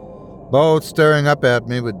Patrick, both staring up at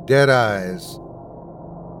me with dead eyes.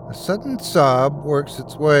 A sudden sob works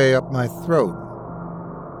its way up my throat.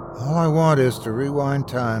 All I want is to rewind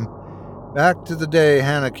time back to the day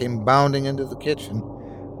Hannah came bounding into the kitchen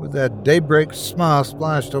with that daybreak smile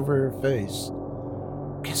splashed over her face.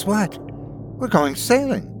 "Guess what? We're going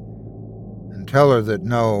sailing." And tell her that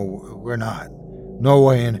no, we're not. No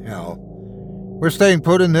way in hell. We're staying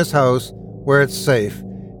put in this house where it's safe,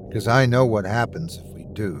 because I know what happens if we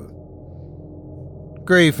do.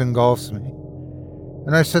 Grief engulfs me,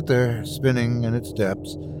 and I sit there spinning in its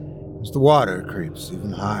depths as the water creeps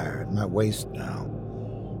even higher at my waist now,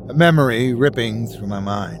 a memory ripping through my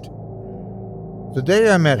mind. The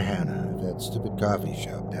day I met Hannah at that stupid coffee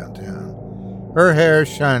shop downtown, her hair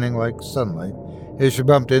shining like sunlight as she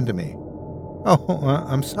bumped into me. "Oh,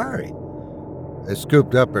 I'm sorry." I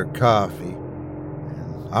scooped up her coffee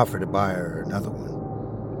and offered to buy her another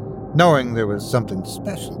one, knowing there was something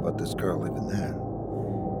special about this girl even then.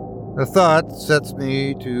 The thought sets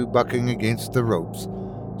me to bucking against the ropes,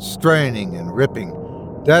 straining and ripping,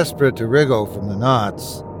 desperate to wriggle from the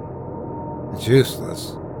knots. It's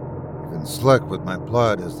useless, even slick with my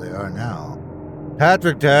blood as they are now.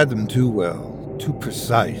 Patrick tied them too well, too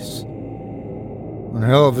precise. One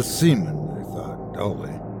hell of a seaman, I thought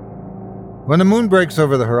dully. When the moon breaks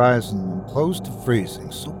over the horizon, I'm close to freezing,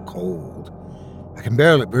 so cold I can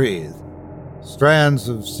barely breathe. Strands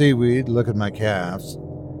of seaweed lick at my calves.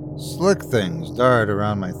 Slick things dart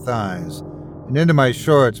around my thighs and into my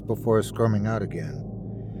shorts before squirming out again.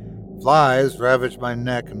 Flies ravage my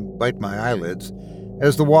neck and bite my eyelids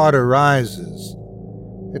as the water rises.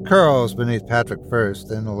 It curls beneath Patrick first,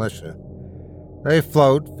 then Alicia. They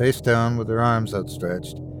float face down with their arms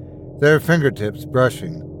outstretched, their fingertips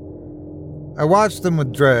brushing. I watch them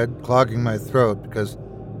with dread, clogging my throat because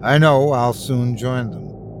I know I'll soon join them.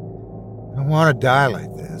 I don't want to die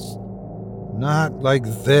like this. Not like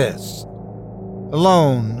this.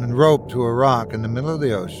 Alone and roped to a rock in the middle of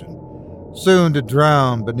the ocean, soon to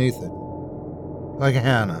drown beneath it. Like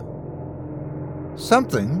Hannah.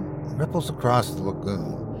 Something ripples across the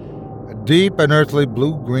lagoon. A deep, unearthly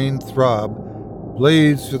blue-green throb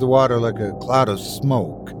bleeds through the water like a cloud of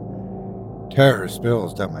smoke. Terror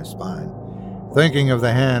spills down my spine, thinking of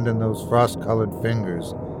the hand in those frost-colored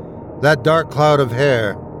fingers, that dark cloud of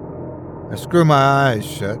hair. I screw my eyes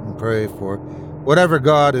shut and pray for whatever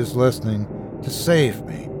God is listening to save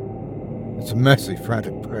me. It's a messy,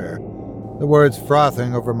 frantic prayer, the words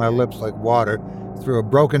frothing over my lips like water through a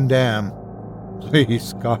broken dam.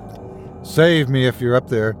 Please, God, save me if you're up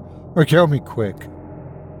there, or kill me quick.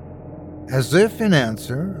 As if in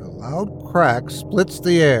answer, a loud crack splits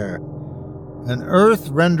the air, an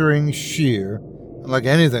earth-rendering sheer, unlike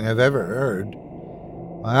anything I've ever heard.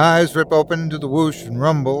 My eyes rip open to the whoosh and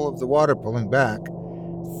rumble of the water pulling back,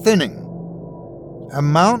 thinning. A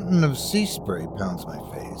mountain of sea spray pounds my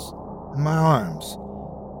face and my arms.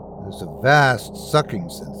 There's a vast sucking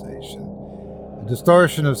sensation, a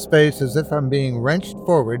distortion of space as if I'm being wrenched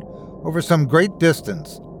forward over some great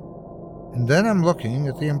distance. And then I'm looking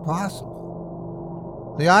at the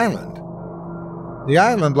impossible. The island. The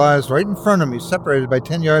island lies right in front of me, separated by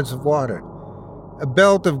 10 yards of water. A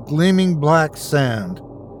belt of gleaming black sand.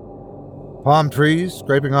 Palm trees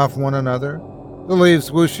scraping off one another, the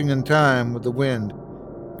leaves whooshing in time with the wind.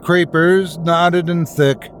 Creepers, knotted and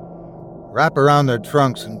thick, wrap around their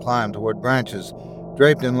trunks and climb toward branches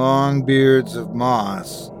draped in long beards of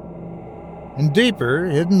moss. And deeper,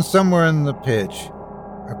 hidden somewhere in the pitch,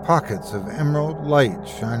 are pockets of emerald light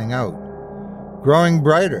shining out, growing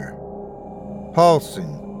brighter,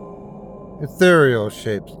 pulsing. Ethereal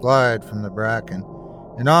shapes glide from the bracken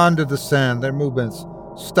and onto the sand, their movements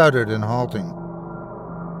stuttered and halting.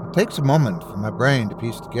 It takes a moment for my brain to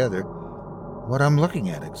piece together what I'm looking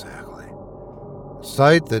at exactly. A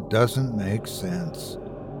sight that doesn't make sense.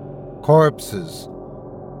 Corpses.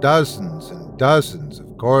 Dozens and dozens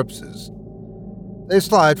of corpses. They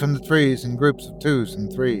slide from the trees in groups of 2s and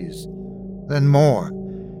 3s. Then more.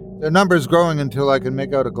 Their numbers growing until I can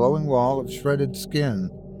make out a glowing wall of shredded skin.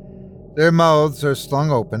 Their mouths are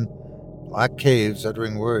slung open, black caves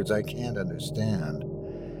uttering words I can't understand.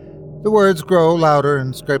 The words grow louder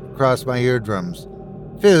and scrape across my eardrums,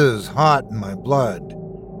 fizz hot in my blood.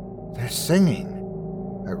 They're singing,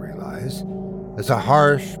 I realize, as a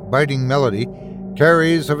harsh, biting melody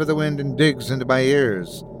carries over the wind and digs into my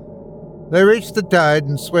ears. They reach the tide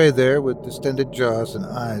and sway there with distended jaws and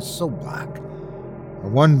eyes so black. I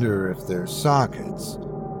wonder if they're sockets.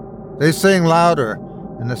 They sing louder,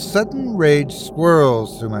 and a sudden rage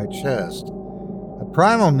swirls through my chest. A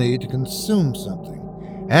primal need to consume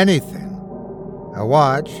something, anything. I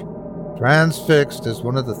watch, transfixed as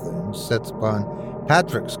one of the things sets upon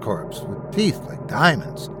Patrick's corpse with teeth like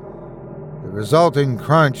diamonds. The resulting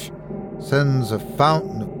crunch sends a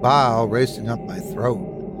fountain of bile racing up my throat.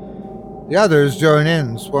 The others join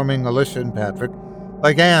in, swarming Alicia and Patrick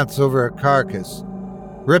like ants over a carcass,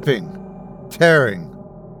 ripping, tearing.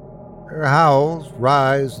 Their howls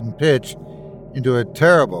rise and pitch into a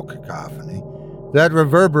terrible cacophony that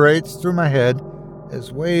reverberates through my head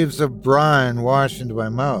as waves of brine wash into my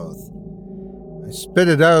mouth. I spit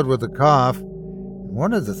it out with a cough, and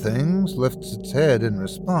one of the things lifts its head in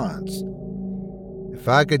response. If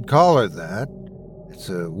I could call her that, it's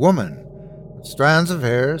a woman with strands of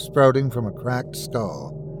hair sprouting from a cracked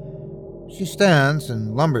skull. She stands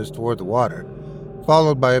and lumbers toward the water,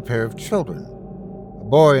 followed by a pair of children, a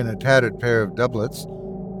boy in a tattered pair of doublets,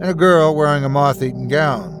 and a girl wearing a moth-eaten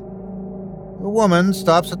gown. The woman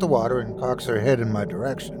stops at the water and cocks her head in my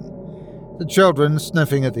direction, the children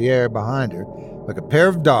sniffing at the air behind her like a pair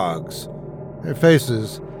of dogs, their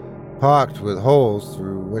faces pocked with holes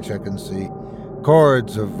through which I can see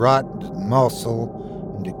cords of rotten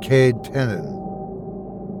muscle and decayed tendon.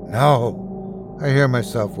 No, I hear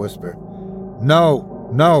myself whisper. No,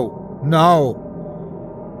 no, no.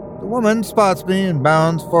 The woman spots me and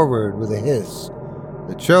bounds forward with a hiss.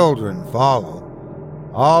 The children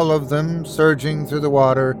follow, all of them surging through the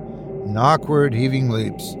water in awkward heaving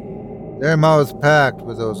leaps, their mouths packed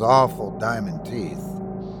with those awful diamond teeth.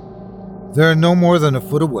 They're no more than a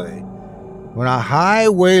foot away when a high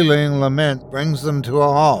wailing lament brings them to a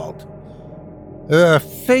halt. A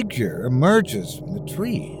figure emerges from the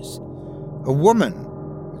trees, a woman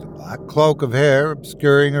with a black cloak of hair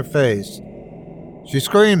obscuring her face. She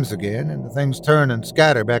screams again, and the things turn and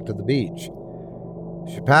scatter back to the beach.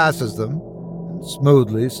 She passes them and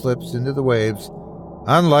smoothly slips into the waves,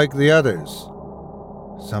 unlike the others.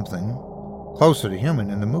 Something closer to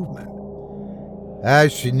human in the movement.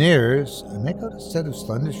 As she nears, I make out a set of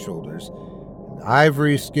slender shoulders and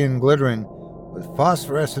ivory skin glittering with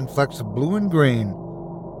phosphorescent flecks of blue and green.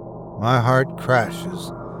 My heart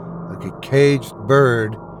crashes like a caged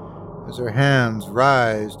bird as her hands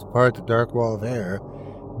rise to part the dark wall of hair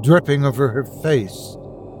dripping over her face.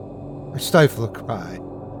 I stifle a cry.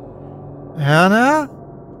 Hannah?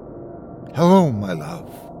 Hello, my love.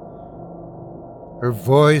 Her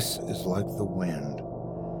voice is like the wind.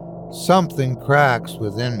 Something cracks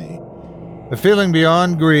within me. A feeling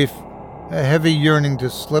beyond grief, a heavy yearning to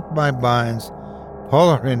slip my binds,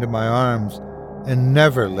 pull her into my arms, and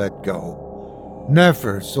never let go.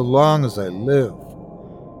 Never, so long as I live.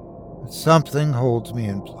 But something holds me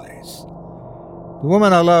in place. The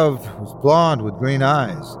woman I loved was blonde with green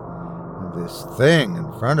eyes, and this thing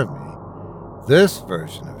in front of me, this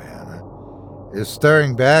version of Hannah, is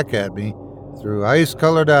staring back at me through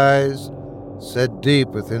ice-colored eyes set deep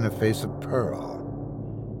within a face of pearl.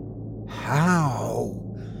 How?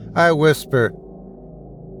 I whisper.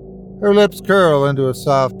 Her lips curl into a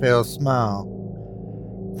soft, pale smile.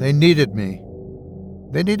 They needed me.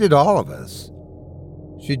 They needed all of us.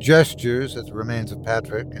 She gestures at the remains of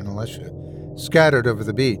Patrick and Alicia, scattered over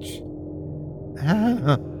the beach.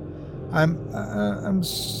 I'm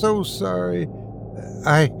so sorry.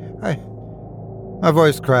 My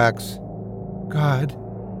voice cracks. God,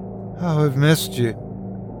 how I've missed you.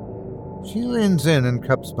 She leans in and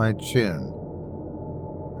cups my chin.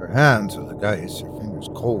 Her hands are like ice, her fingers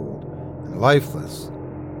cold and lifeless.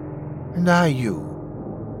 And you.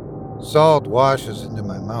 Salt washes into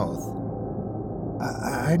my mouth.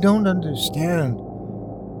 I don't understand.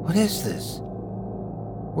 What is this?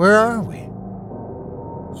 Where are we?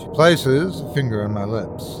 She places a finger on my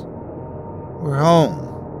lips. We're home.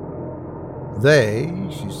 They,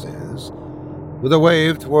 she says, with a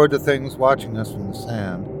wave toward the things watching us from the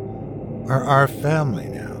sand, are our family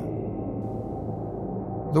now.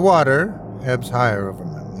 The water ebbs higher over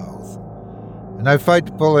my mouth, and I fight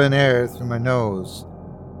to pull in air through my nose.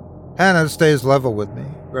 Hannah stays level with me,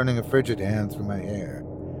 running a frigid hand through my hair.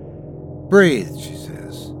 "Breathe," she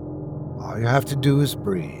says. "All you have to do is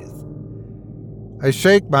breathe." I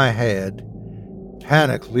shake my head,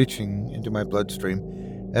 panic leaching into my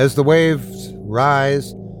bloodstream as the waves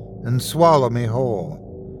rise and swallow me whole.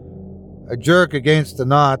 I jerk against the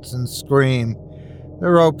knots and scream, the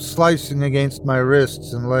rope slicing against my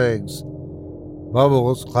wrists and legs.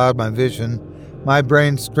 Bubbles cloud my vision, my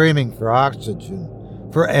brain screaming for oxygen,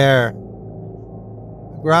 for air.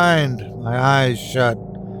 I grind my eyes shut.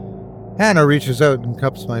 Hannah reaches out and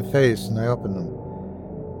cups my face, and I open them.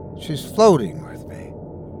 She's floating with me,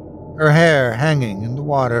 her hair hanging in the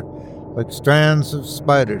water like strands of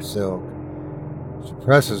spider silk. She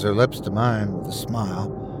presses her lips to mine with a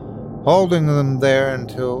smile, holding them there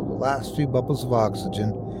until the last few bubbles of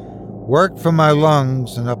oxygen work from my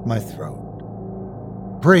lungs and up my throat.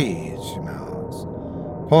 "Breathe," she mouths,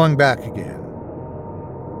 pulling back again.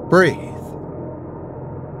 "Breathe."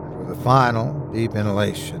 And with a final deep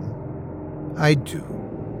inhalation, I do.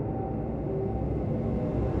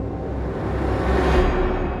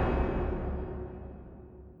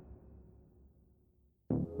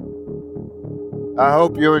 I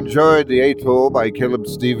hope you enjoyed The Atoll by Caleb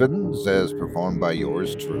Stevens, as performed by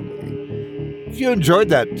yours truly. If you enjoyed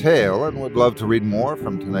that tale and would love to read more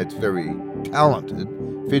from tonight's very talented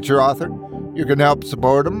feature author, you can help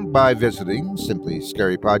support him by visiting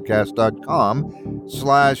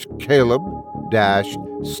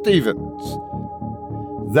simplyscarypodcast.com/Caleb-Stevens.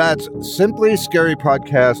 That's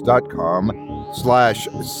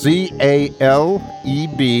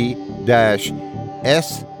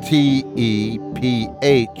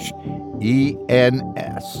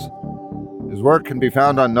His work can be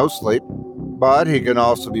found on No Sleep, but he can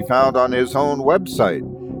also be found on his own website,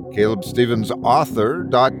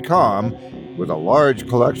 CalebStevensAuthor.com, with a large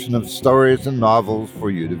collection of stories and novels for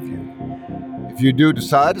you to view. If you do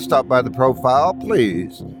decide to stop by the profile,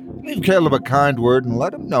 please leave Caleb a kind word and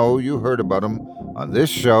let him know you heard about him on this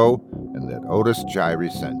show and that Otis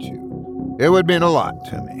Gyrie sent you. It would mean a lot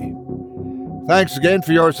to me. Thanks again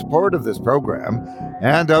for your support of this program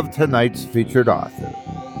and of tonight's featured author.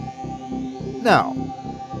 Now,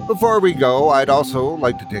 before we go, I'd also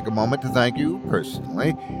like to take a moment to thank you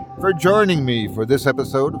personally for joining me for this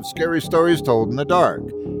episode of Scary Stories Told in the Dark.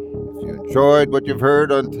 If you enjoyed what you've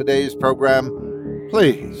heard on today's program,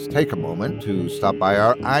 please take a moment to stop by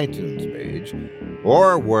our iTunes page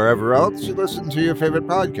or wherever else you listen to your favorite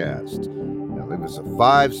podcast and leave us a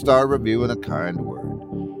 5-star review and a kind word.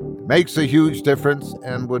 It makes a huge difference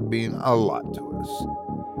and would mean a lot to us.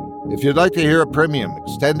 If you'd like to hear a premium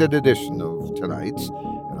extended edition of tonight's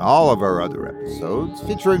and all of our other episodes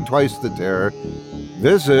featuring Twice the Terror,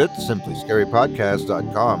 visit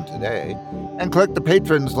simplyscarypodcast.com today and click the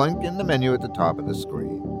patrons link in the menu at the top of the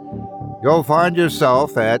screen. You'll find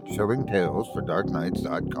yourself at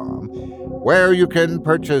chillingtalesfordarknights.com, where you can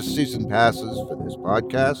purchase season passes for this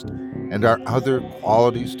podcast and our other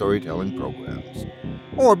quality storytelling programs,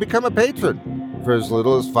 or become a patron for as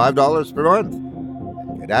little as $5 per month.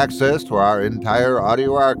 Get access to our entire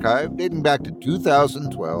audio archive dating back to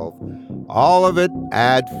 2012, all of it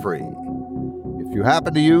ad-free. If you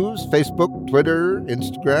happen to use Facebook, Twitter,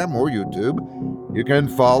 Instagram, or YouTube, you can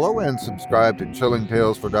follow and subscribe to Chilling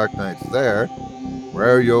Tales for Dark Nights there,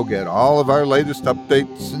 where you'll get all of our latest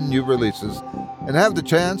updates and new releases and have the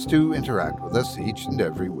chance to interact with us each and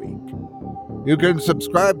every week. You can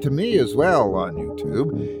subscribe to me as well on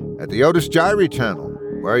YouTube at the Otis Gyrie channel,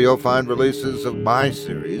 where you'll find releases of my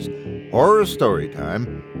series, Horror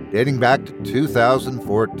Storytime, dating back to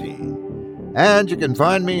 2014. And you can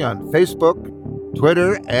find me on Facebook,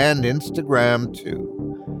 Twitter, and Instagram too.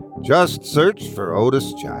 Just search for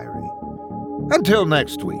Otis Gyrie. Until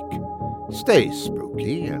next week, stay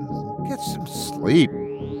spooky and get some sleep,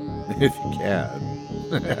 if you can.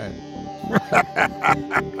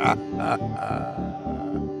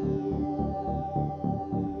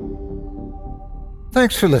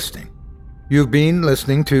 Thanks for listening. You've been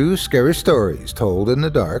listening to Scary Stories Told in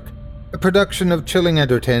the Dark, a production of Chilling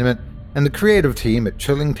Entertainment and the creative team at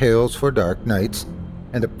Chilling Tales for Dark Nights,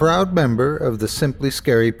 and a proud member of the Simply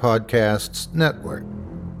Scary Podcasts network.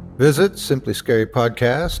 Visit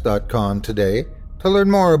simplyscarypodcast.com today to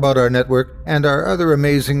learn more about our network and our other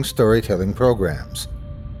amazing storytelling programs.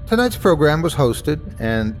 Tonight's program was hosted,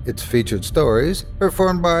 and its featured stories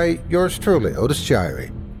performed by yours truly, Otis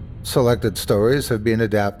Gyrie. Selected stories have been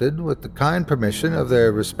adapted with the kind permission of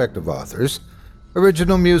their respective authors.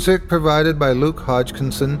 Original music provided by Luke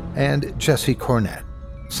Hodgkinson and Jesse Cornett.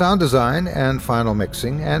 Sound design and final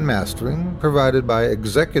mixing and mastering provided by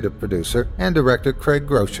executive producer and director Craig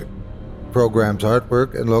Groshek. Program's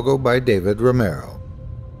artwork and logo by David Romero.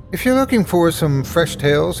 If you're looking for some fresh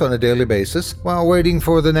tales on a daily basis while waiting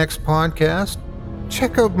for the next podcast,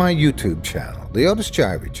 check out my YouTube channel, the Otis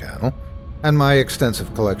Jiry channel, and my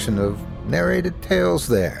extensive collection of narrated tales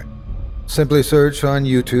there. Simply search on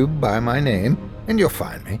YouTube by my name and you'll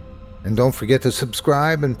find me. And don't forget to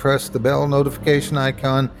subscribe and press the bell notification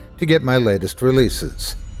icon to get my latest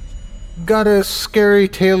releases. Got a scary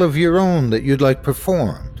tale of your own that you'd like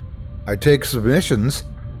performed? I take submissions.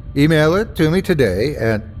 Email it to me today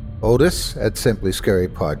at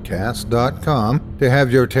otis@simplyscarypodcast.com to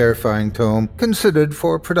have your terrifying tome considered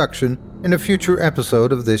for production in a future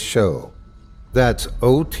episode of this show. That's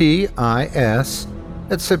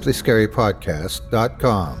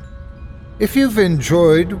otis@simplyscarypodcast.com. If you've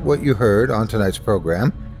enjoyed what you heard on tonight's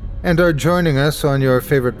program and are joining us on your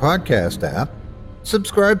favorite podcast app,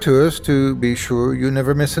 subscribe to us to be sure you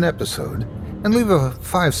never miss an episode, and leave a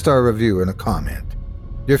 5-star review and a comment.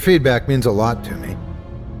 Your feedback means a lot to me.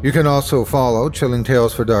 You can also follow Chilling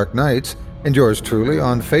Tales for Dark Nights and yours truly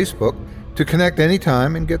on Facebook to connect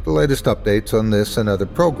anytime and get the latest updates on this and other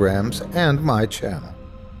programs and my channel.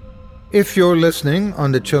 If you're listening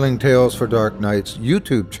on the Chilling Tales for Dark Nights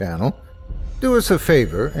YouTube channel, do us a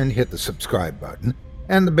favor and hit the subscribe button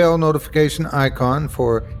and the bell notification icon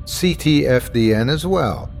for CTFDN as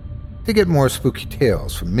well to get more spooky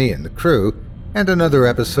tales from me and the crew and another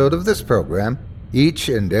episode of this program each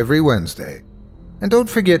and every Wednesday. And don't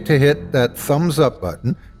forget to hit that thumbs up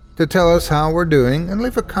button to tell us how we're doing and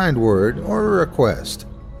leave a kind word or a request.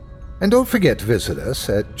 And don't forget to visit us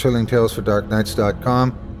at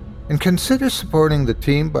chillingtalesfordarknights.com and consider supporting the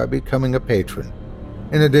team by becoming a patron.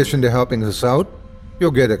 In addition to helping us out,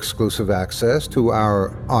 you'll get exclusive access to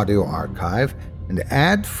our audio archive and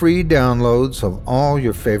ad-free downloads of all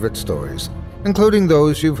your favorite stories, including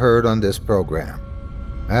those you've heard on this program.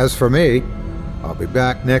 As for me, I'll be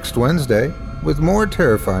back next Wednesday with more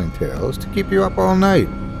terrifying tales to keep you up all night.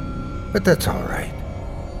 But that's all right.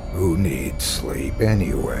 Who needs sleep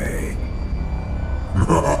anyway?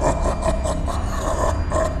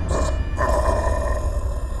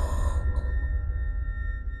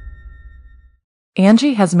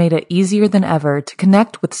 Angie has made it easier than ever to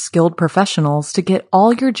connect with skilled professionals to get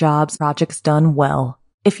all your jobs projects done well.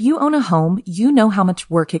 If you own a home, you know how much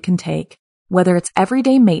work it can take, whether it's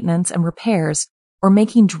everyday maintenance and repairs or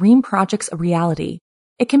making dream projects a reality.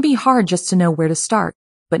 It can be hard just to know where to start,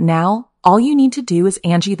 but now all you need to do is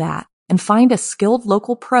Angie that and find a skilled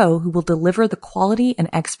local pro who will deliver the quality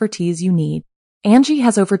and expertise you need. Angie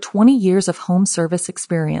has over 20 years of home service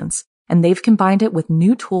experience, and they've combined it with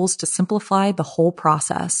new tools to simplify the whole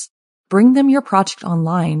process. Bring them your project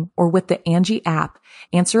online or with the Angie app,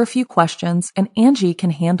 answer a few questions, and Angie can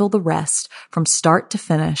handle the rest from start to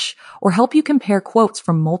finish or help you compare quotes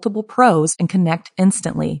from multiple pros and connect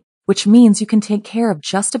instantly, which means you can take care of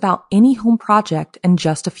just about any home project in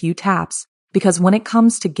just a few taps. Because when it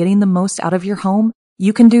comes to getting the most out of your home,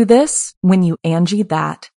 you can do this when you Angie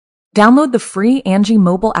that. Download the free Angie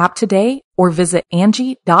mobile app today or visit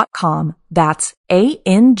Angie.com. That's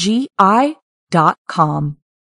ANGI.com.